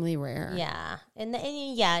extremely rare. Yeah. And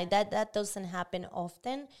that doesn't happen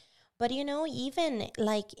often. But, you know, even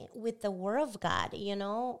like with the word of God, you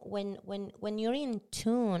know, when you're in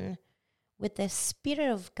tune with the Spirit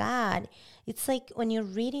of God, it's like when you're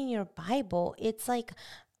reading your Bible, it's like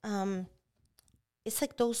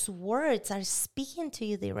those words are speaking to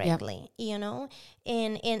you directly, you know,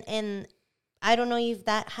 and I don't know if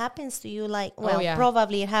that happens to you, like,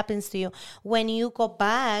 probably it happens to you when you go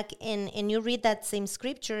back and you read that same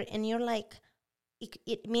scripture and you're like,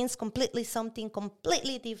 it means something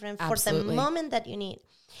completely different for the moment that you need.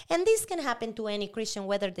 And this can happen to any Christian,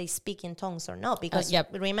 whether they speak in tongues or not, because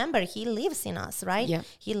remember, he lives in us, right? Yep.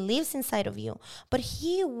 He lives inside of you, but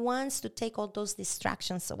he wants to take all those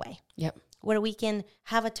distractions away. Yep. Where we can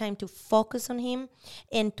have a time to focus on him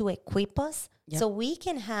and to equip us so we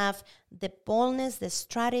can have the boldness, the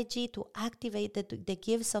strategy to activate the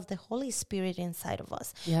gifts of the Holy Spirit inside of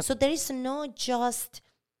us. Yep. So there is no just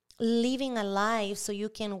living a life so you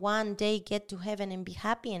can one day get to heaven and be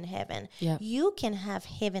happy in heaven. Yep. You can have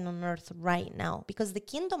heaven on earth right now because the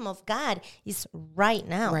kingdom of God is right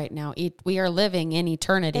now. Right now. We are living in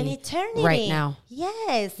eternity. In eternity. Right now.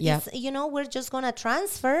 Yes. Yep. We're just going to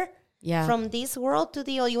transfer from this world to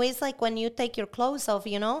the other. It's like when you take your clothes off,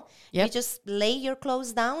 you know, you just lay your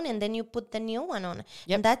clothes down and then you put the new one on.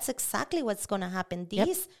 Yep. And that's exactly what's going to happen.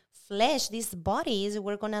 These flesh, these bodies,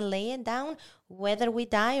 we're going to lay it down, whether we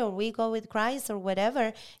die or we go with Christ or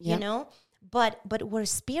whatever, you know, but we're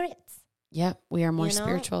spirits. Yeah, we are more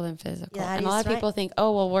spiritual than physical. And a lot of people think,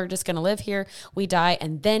 oh, well, we're just going to live here. We die,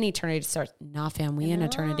 and then eternity starts. Nah, fam, we in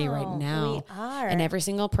eternity right now. We are. And every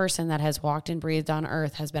single person that has walked and breathed on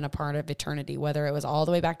earth has been a part of eternity, whether it was all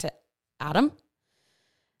the way back to Adam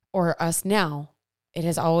or us now. It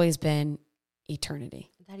has always been eternity.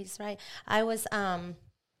 That is right. I was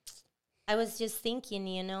just thinking,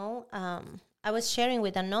 you know, I was sharing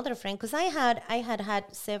with another friend because I had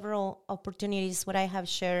several opportunities where I have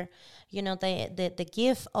shared, you know, the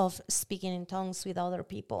gift of speaking in tongues with other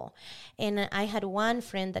people. And I had one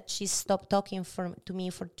friend that she stopped talking to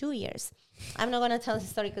me for 2 years. I'm not going to tell the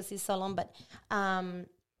story because it's so long, but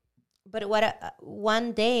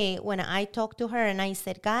one day when I talked to her and I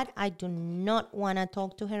said, God, I do not want to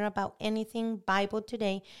talk to her about anything Bible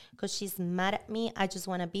today because she's mad at me. I just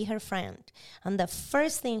want to be her friend. And the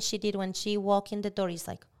first thing she did when she walked in the door is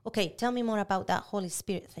like, okay, tell me more about that Holy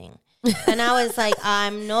Spirit thing. And I was like,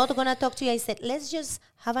 I'm not going to talk to you. I said, let's just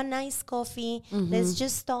have a nice coffee. Mm-hmm. Let's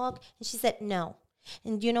just talk. And she said, no.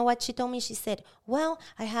 And you know what she told me? She said, well,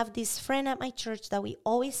 I have this friend at my church that we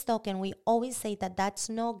always talk and we always say that that's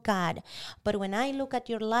not God. But when I look at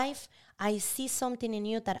your life, I see something in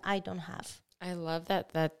you that I don't have. I love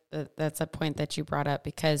that that's a point that you brought up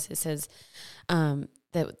because it says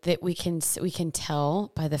that we can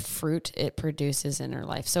tell by the fruit it produces in our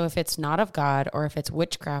life. So if it's not of God or if it's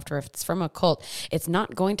witchcraft or if it's from a cult, it's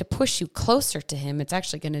not going to push you closer to him. It's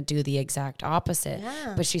actually going to do the exact opposite.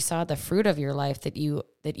 Yeah. But she saw the fruit of your life that you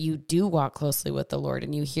do walk closely with the Lord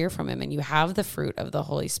and you hear from him and you have the fruit of the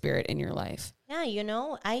Holy Spirit in your life. Yeah, you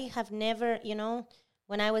know, I have never, you know,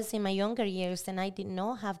 when I was in my younger years and I did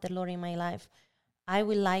not have the Lord in my life, I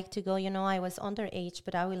would like to go, I was underage,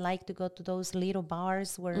 but I would like to go to those little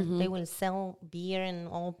bars where they will sell beer and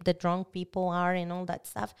all the drunk people are and all that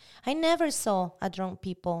stuff. I never saw a drunk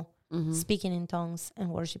people speaking in tongues and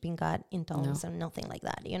worshiping God in tongues and nothing like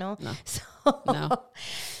that, No.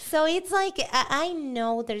 So it's like, I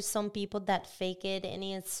know there's some people that fake it and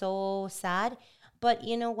it's so sad. But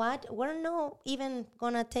you know what? We're not even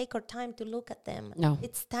going to take our time to look at them. No.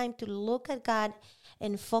 It's time to look at God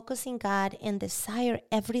and focus in God and desire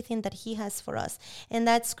everything that he has for us. And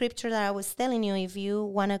that scripture that I was telling you, if you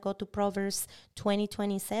want to go to Proverbs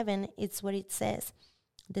 20:27, it's what it says.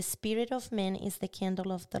 The spirit of man is the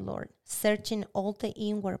candle of the Lord, searching all the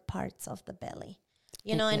inward parts of the belly.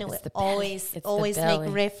 And we always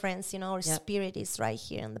make reference, our spirit is right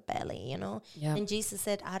here in the belly, Yep. And Jesus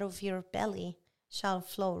said, out of your belly shall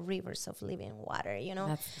flow rivers of living water,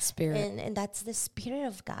 That's the spirit. And that's the spirit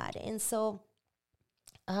of God. And so,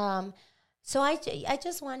 I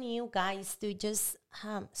just want you guys to just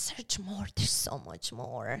search more. There's so much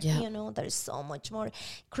more, there's so much more.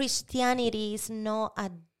 Christianity is not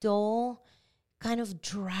a dull, kind of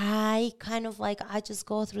dry, kind of like I just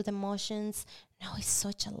go through the motions. No, it's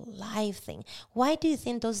such a live thing. Why do you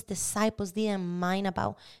think those disciples didn't mind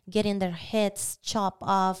about getting their heads chopped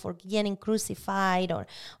off or getting crucified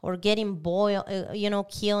or getting boiled,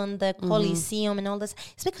 killed in the Colosseum and all this?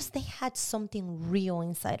 It's because they had something real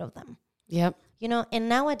inside of them. Yep. And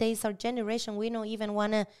nowadays, our generation, we don't even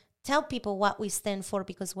want to tell people what we stand for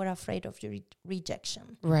because we're afraid of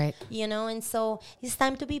rejection. Right. And so it's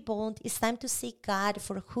time to be bold. It's time to seek God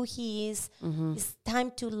for who he is. It's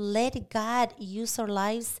time to let God use our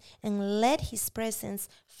lives and let his presence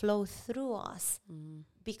flow through us.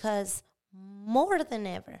 Because more than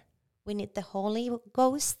ever, we need the Holy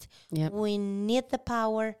Ghost. Yep. We need the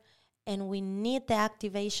power, and we need the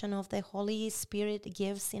activation of the Holy Spirit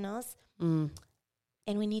gives in us.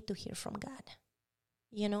 And we need to hear from God.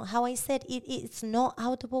 How I said, it's no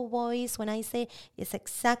audible voice. When I say it's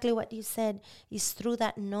exactly what you said, it's through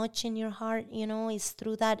that notch in your heart, it's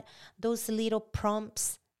through those little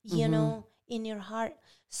prompts, in your heart.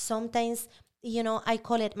 Sometimes, I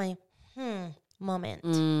call it my moment,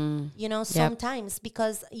 sometimes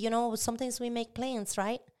because, sometimes we make plans,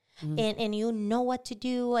 right? And you know what to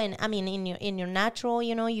do. And I mean, in your natural,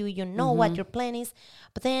 you know what your plan is,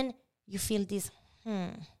 but then you feel this,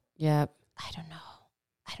 Yep.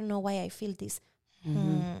 I don't know why I feel this.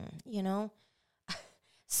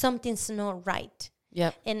 Something's not right.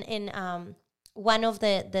 Yep. And one of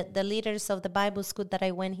the leaders of the Bible school that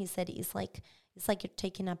I went, he said, it's like you're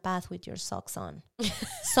taking a bath with your socks on.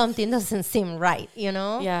 Something doesn't seem right,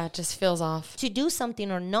 Yeah, it just feels off. To do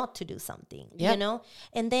something or not to do something,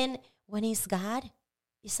 And then when it's God,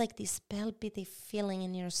 it's like this palpitating feeling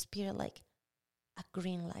in your spirit, like a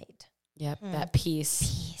green light. Yep, that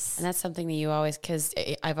peace. And that's something that you always, because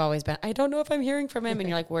I've always been, I don't know if I'm hearing from him. And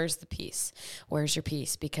you're like, where's the peace? Where's your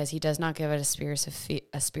peace? Because he does not give it a spirit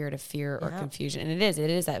of fear or confusion. And it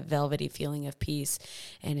is that velvety feeling of peace.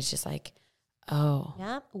 And it's just like, oh.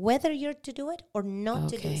 Yeah, whether you're to do it or not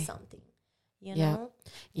to do something. Yeah,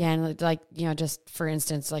 and like, just for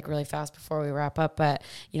instance, like really fast before we wrap up, but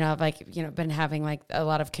I've been having like a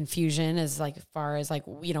lot of confusion as far as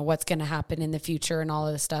what's going to happen in the future and all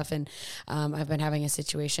of this stuff. And I've been having a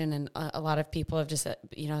situation, and a lot of people have just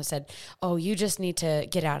said, oh, you just need to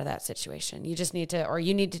get out of that situation. You just need to, or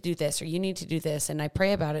you need to do this, or you need to do this. And I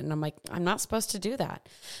pray about it, and I'm like, I'm not supposed to do that.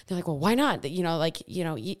 They're like, well, why not?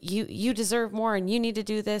 You deserve more, and you need to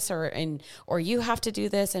do this, or you have to do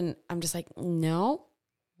this. And I'm just like, no.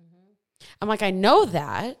 I'm like, I know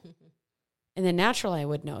that. And then naturally I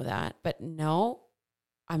would know that. But no,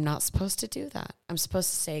 I'm not supposed to do that. I'm supposed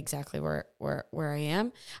to stay exactly where I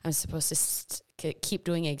am. I'm supposed to keep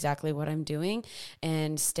doing exactly what I'm doing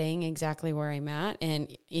and staying exactly where I'm at.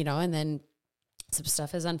 And, and then some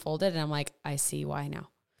stuff has unfolded, and I'm like, I see why now.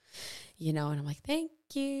 And I'm like, thank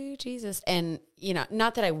you, Jesus. And,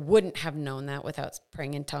 not that I wouldn't have known that without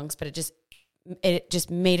praying in tongues, but it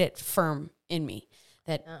just made it firm in me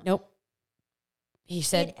that nope. He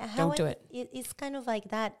said, don't do it. It's kind of like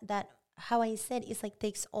that how I said, it's like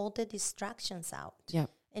takes all the distractions out. Yeah.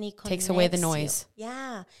 And it takes away the noise.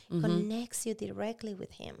 Yeah. Connects you directly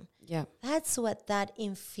with him. Yeah. That's what that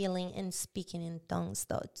in feeling and speaking in tongues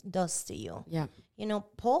does to you. Yeah.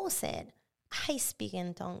 Paul said, I speak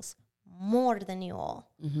in tongues more than you all.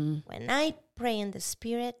 When I pray in the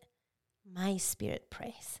spirit, my spirit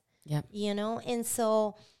prays. Yep. And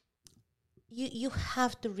so you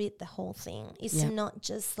have to read the whole thing. It's not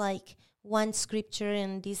just like one scripture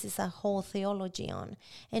and this is a whole theology on.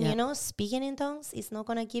 And you know, speaking in tongues is not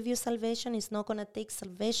going to give you salvation. It's not going to take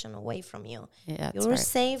salvation away from you. Yeah, you're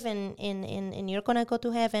saved and you're going to go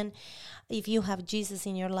to heaven if you have Jesus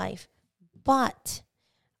in your life. But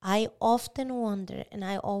I often wonder, and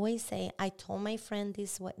I always say, I told my friend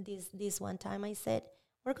this one time, I said,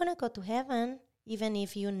 we're going to go to heaven even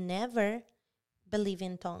if you never believe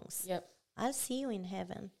in tongues. Yep. I'll see you in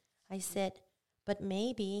heaven. I said, but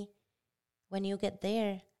maybe when you get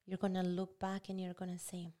there, you're going to look back and you're going to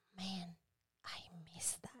say, man, I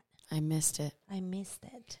missed that. I missed it. I missed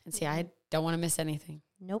it. And see, I don't want to miss anything.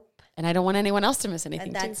 Nope. And I don't want anyone else to miss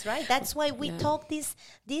anything. That's right. That's why we talk these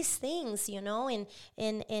things, you know, and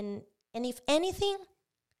if anything,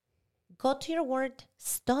 go to your word,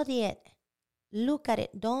 study it, look at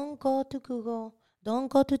it. Don't go to Google. Don't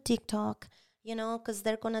go to TikTok, you know, because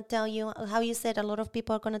they're going to tell you, how you said, a lot of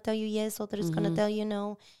people are going to tell you yes, others going to tell you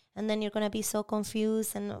no. And then you're going to be so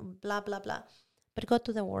confused and blah, blah, blah. But go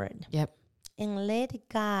to the word. Yep. And let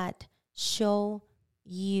God show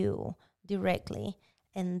you directly.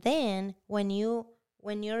 And then when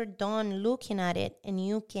you're done looking at it and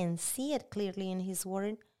you can see it clearly in his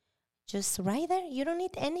word, just right there. You don't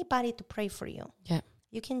need anybody to pray for you. Yeah.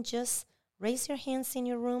 You can just raise your hands in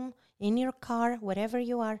your room, in your car, wherever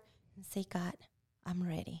you are, and say, God, I'm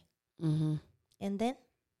ready. Mm-hmm. And then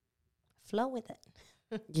flow with it.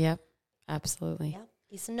 Yep. Absolutely. Yeah.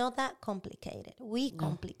 It's not that complicated. We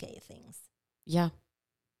complicate things. Yeah.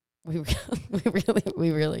 We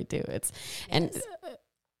really do. It's and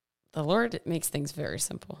the Lord makes things very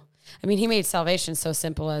simple. I mean, he made salvation so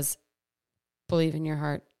simple as believe in your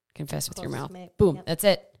heart, confess with your mouth. Boom. Yep. That's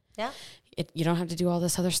it. Yeah. You don't have to do all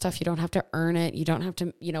this other stuff. You don't have to earn it. You don't have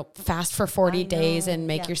to, fast for 40 days and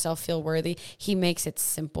make yourself feel worthy. He makes it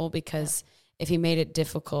simple because if he made it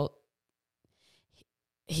difficult,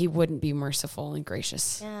 he wouldn't be merciful and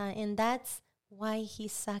gracious. Yeah, and that's why he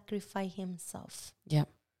sacrificed himself. Yeah.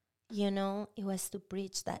 It was to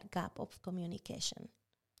bridge that gap of communication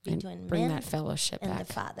between and bring man that fellowship and back.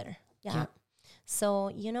 the Father. Yeah. So,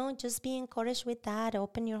 just be encouraged with that.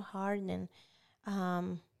 Open your heart. And,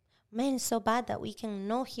 man, it's so bad that we can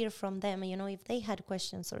not hear from them, if they had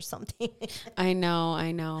questions or something. I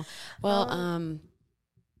know. Well,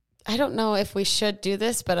 I don't know if we should do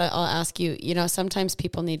this, but I'll ask you, sometimes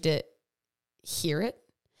people need to hear it.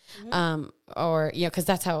 Mm-hmm. Or, because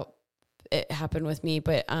that's how it happened with me.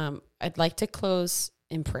 But I'd like to close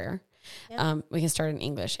in prayer. Yep. We can start in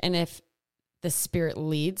English. And if the Spirit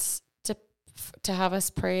leads to have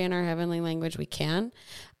us pray in our heavenly language, we can.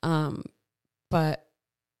 But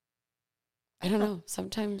I don't know.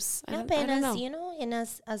 Sometimes I don't know. And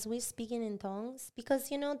as we're speaking in tongues, because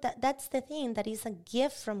that's the thing, that is a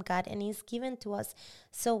gift from God and it's given to us,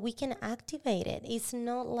 so we can activate it. It's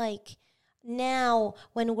not like now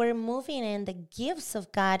when we're moving in the gifts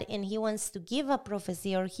of God and he wants to give a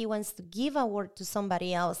prophecy or he wants to give a word to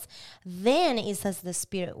somebody else, then it's as the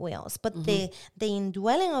Spirit wills. But the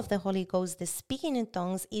indwelling of the Holy Ghost, the speaking in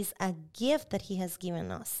tongues, is a gift that he has given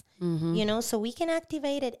us. Mm-hmm. So we can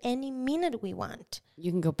activate it any minute we want. You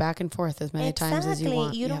can go back and forth as many times as you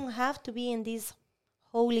want. You don't have to be in this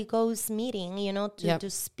Holy Ghost meeting, to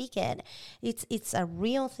speak it. It's a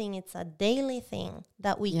real thing. It's a daily thing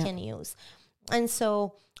that we can use. And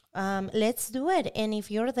so let's do it. And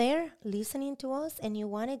if you're there listening to us and you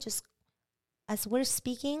want to just, as we're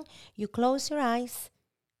speaking, you close your eyes,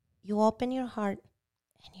 you open your heart,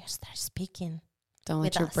 and you start speaking. Don't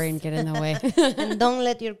let your brain get in the way. And don't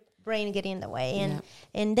let your brain get in the way.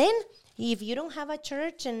 And then if you don't have a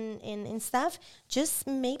church and stuff, just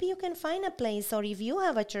maybe you can find a place. Or if you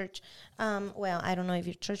have a church, I don't know if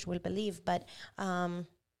your church will believe, but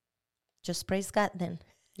just praise God then.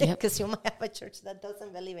 Because you might have a church that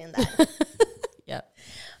doesn't believe in that.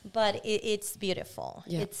 But it's beautiful.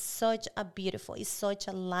 Yep. It's such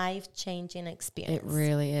a life-changing experience. It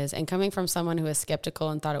really is. And coming from someone who was skeptical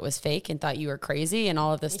and thought it was fake and thought you were crazy and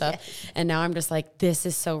all of this stuff. Yes. And now I'm just like, this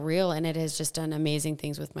is so real. And it has just done amazing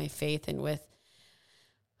things with my faith and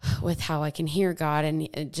with how I can hear God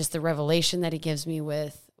and just the revelation that he gives me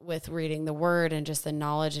with reading the word and just the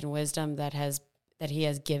knowledge and wisdom that he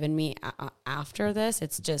has given me after this.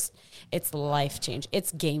 It's life changing.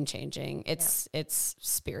 It's game changing. It's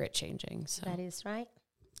spirit changing. So that is right.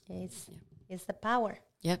 It's the power.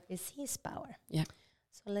 Yep. It's his power. Yeah.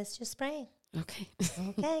 So let's just pray. Okay.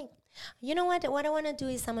 Okay. You know what? What I want to do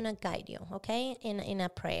is I'm going to guide you, okay, in a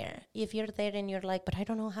prayer. If you're there and you're like, but I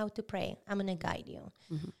don't know how to pray, I'm going to guide you.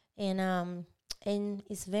 Mm-hmm. And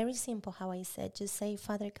it's very simple how I said. Just say,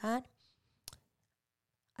 Father God,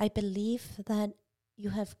 I believe that you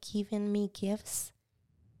have given me gifts,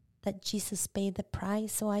 that Jesus paid the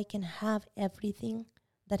price so I can have everything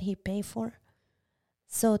that he paid for.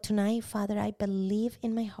 So tonight, Father, I believe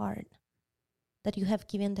in my heart that you have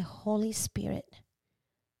given the Holy Spirit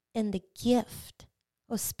and the gift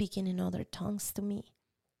of speaking in other tongues to me,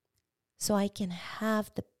 so I can have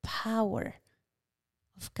the power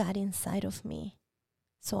of God inside of me,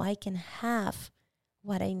 so I can have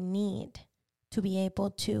what I need to be able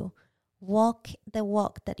to walk the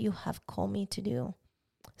walk that you have called me to do.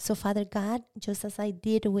 So, Father God, just as I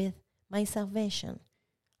did with my salvation,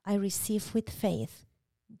 I receive with faith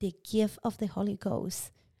the gift of the Holy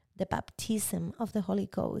Ghost, the baptism of the Holy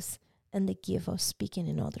Ghost, and the gift of speaking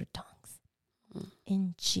in other tongues.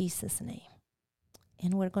 In Jesus' name.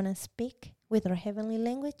 And we're going to speak with our heavenly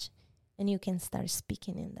language, and you can start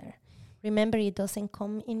speaking in there. Remember, it doesn't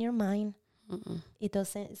come in your mind.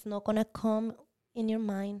 It's not going to come in your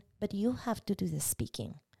mind, but you have to do the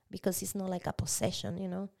speaking, because it's not like a possession, you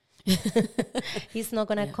know. He's not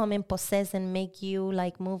going to come and possess and make you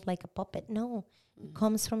like move like a puppet. No, it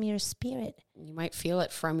comes from your spirit. You might feel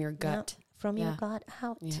it from your gut. From your gut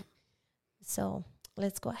out. Yeah. So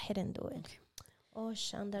let's go ahead and do it. Okay. Oh,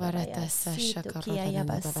 Barata Sasha Karada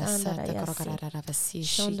Basandara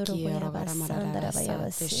Shiki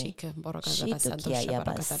Rogaramara Shika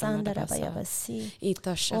Borogabasandara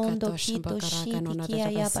Ito Shakato Shabaraganona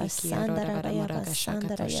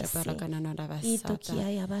Ito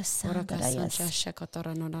Kiayabasandara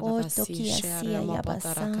Shakatorana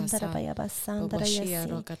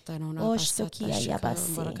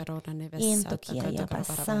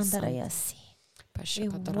We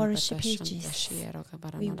worship you, Jesus.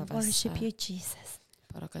 We worship you, Jesus.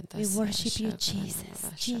 We worship you,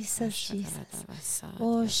 Jesus. Jesus.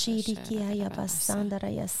 Oh, thank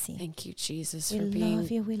you, Jesus, for being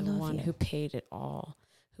the one who paid it all,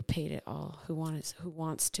 who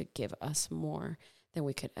wants to give us more than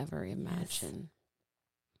we could ever imagine.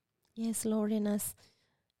 Yes, Lord, and as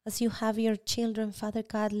you have your children, Father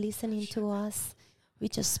God, listening to us, we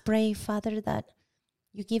just pray, Father, that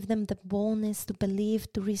you give them the boldness to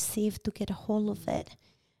believe, to receive, to get a hold of it.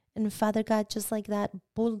 And Father God, just like that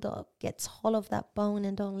bulldog gets hold of that bone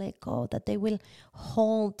and don't let go, that they will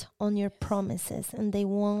hold on your promises and they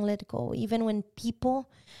won't let go. Even when people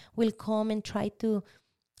will come and try to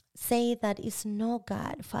say that it's no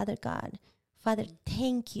God, Father God. Father,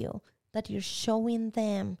 thank you that you're showing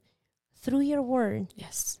them through your word,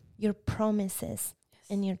 your promises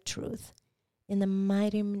and your truth. In the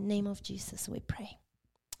mighty name of Jesus, we pray.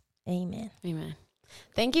 Amen. Amen.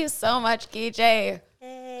 Thank you so much, Guille.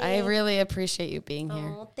 Hey. I really appreciate you being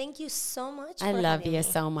here. Oh, thank you so much. I love you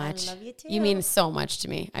so much. I love you too. You mean so much to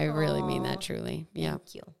me. I really mean that truly. Yeah.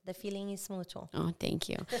 Thank you. The feeling is mutual. Oh, thank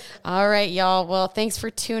you. All right, y'all. Well, thanks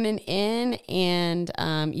for tuning in. And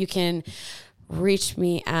you can reach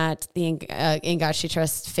me at the In God She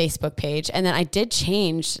Trusts Facebook page. And then I did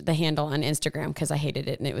change the handle on Instagram because I hated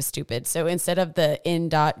it and it was stupid. So instead of the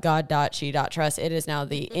in.god.she.trust, it is now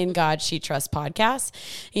the In God She Trusts podcast.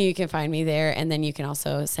 And you can find me there. And then you can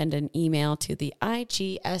also send an email to the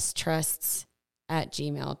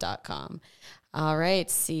igstrusts@gmail.com. All right.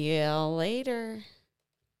 See you later.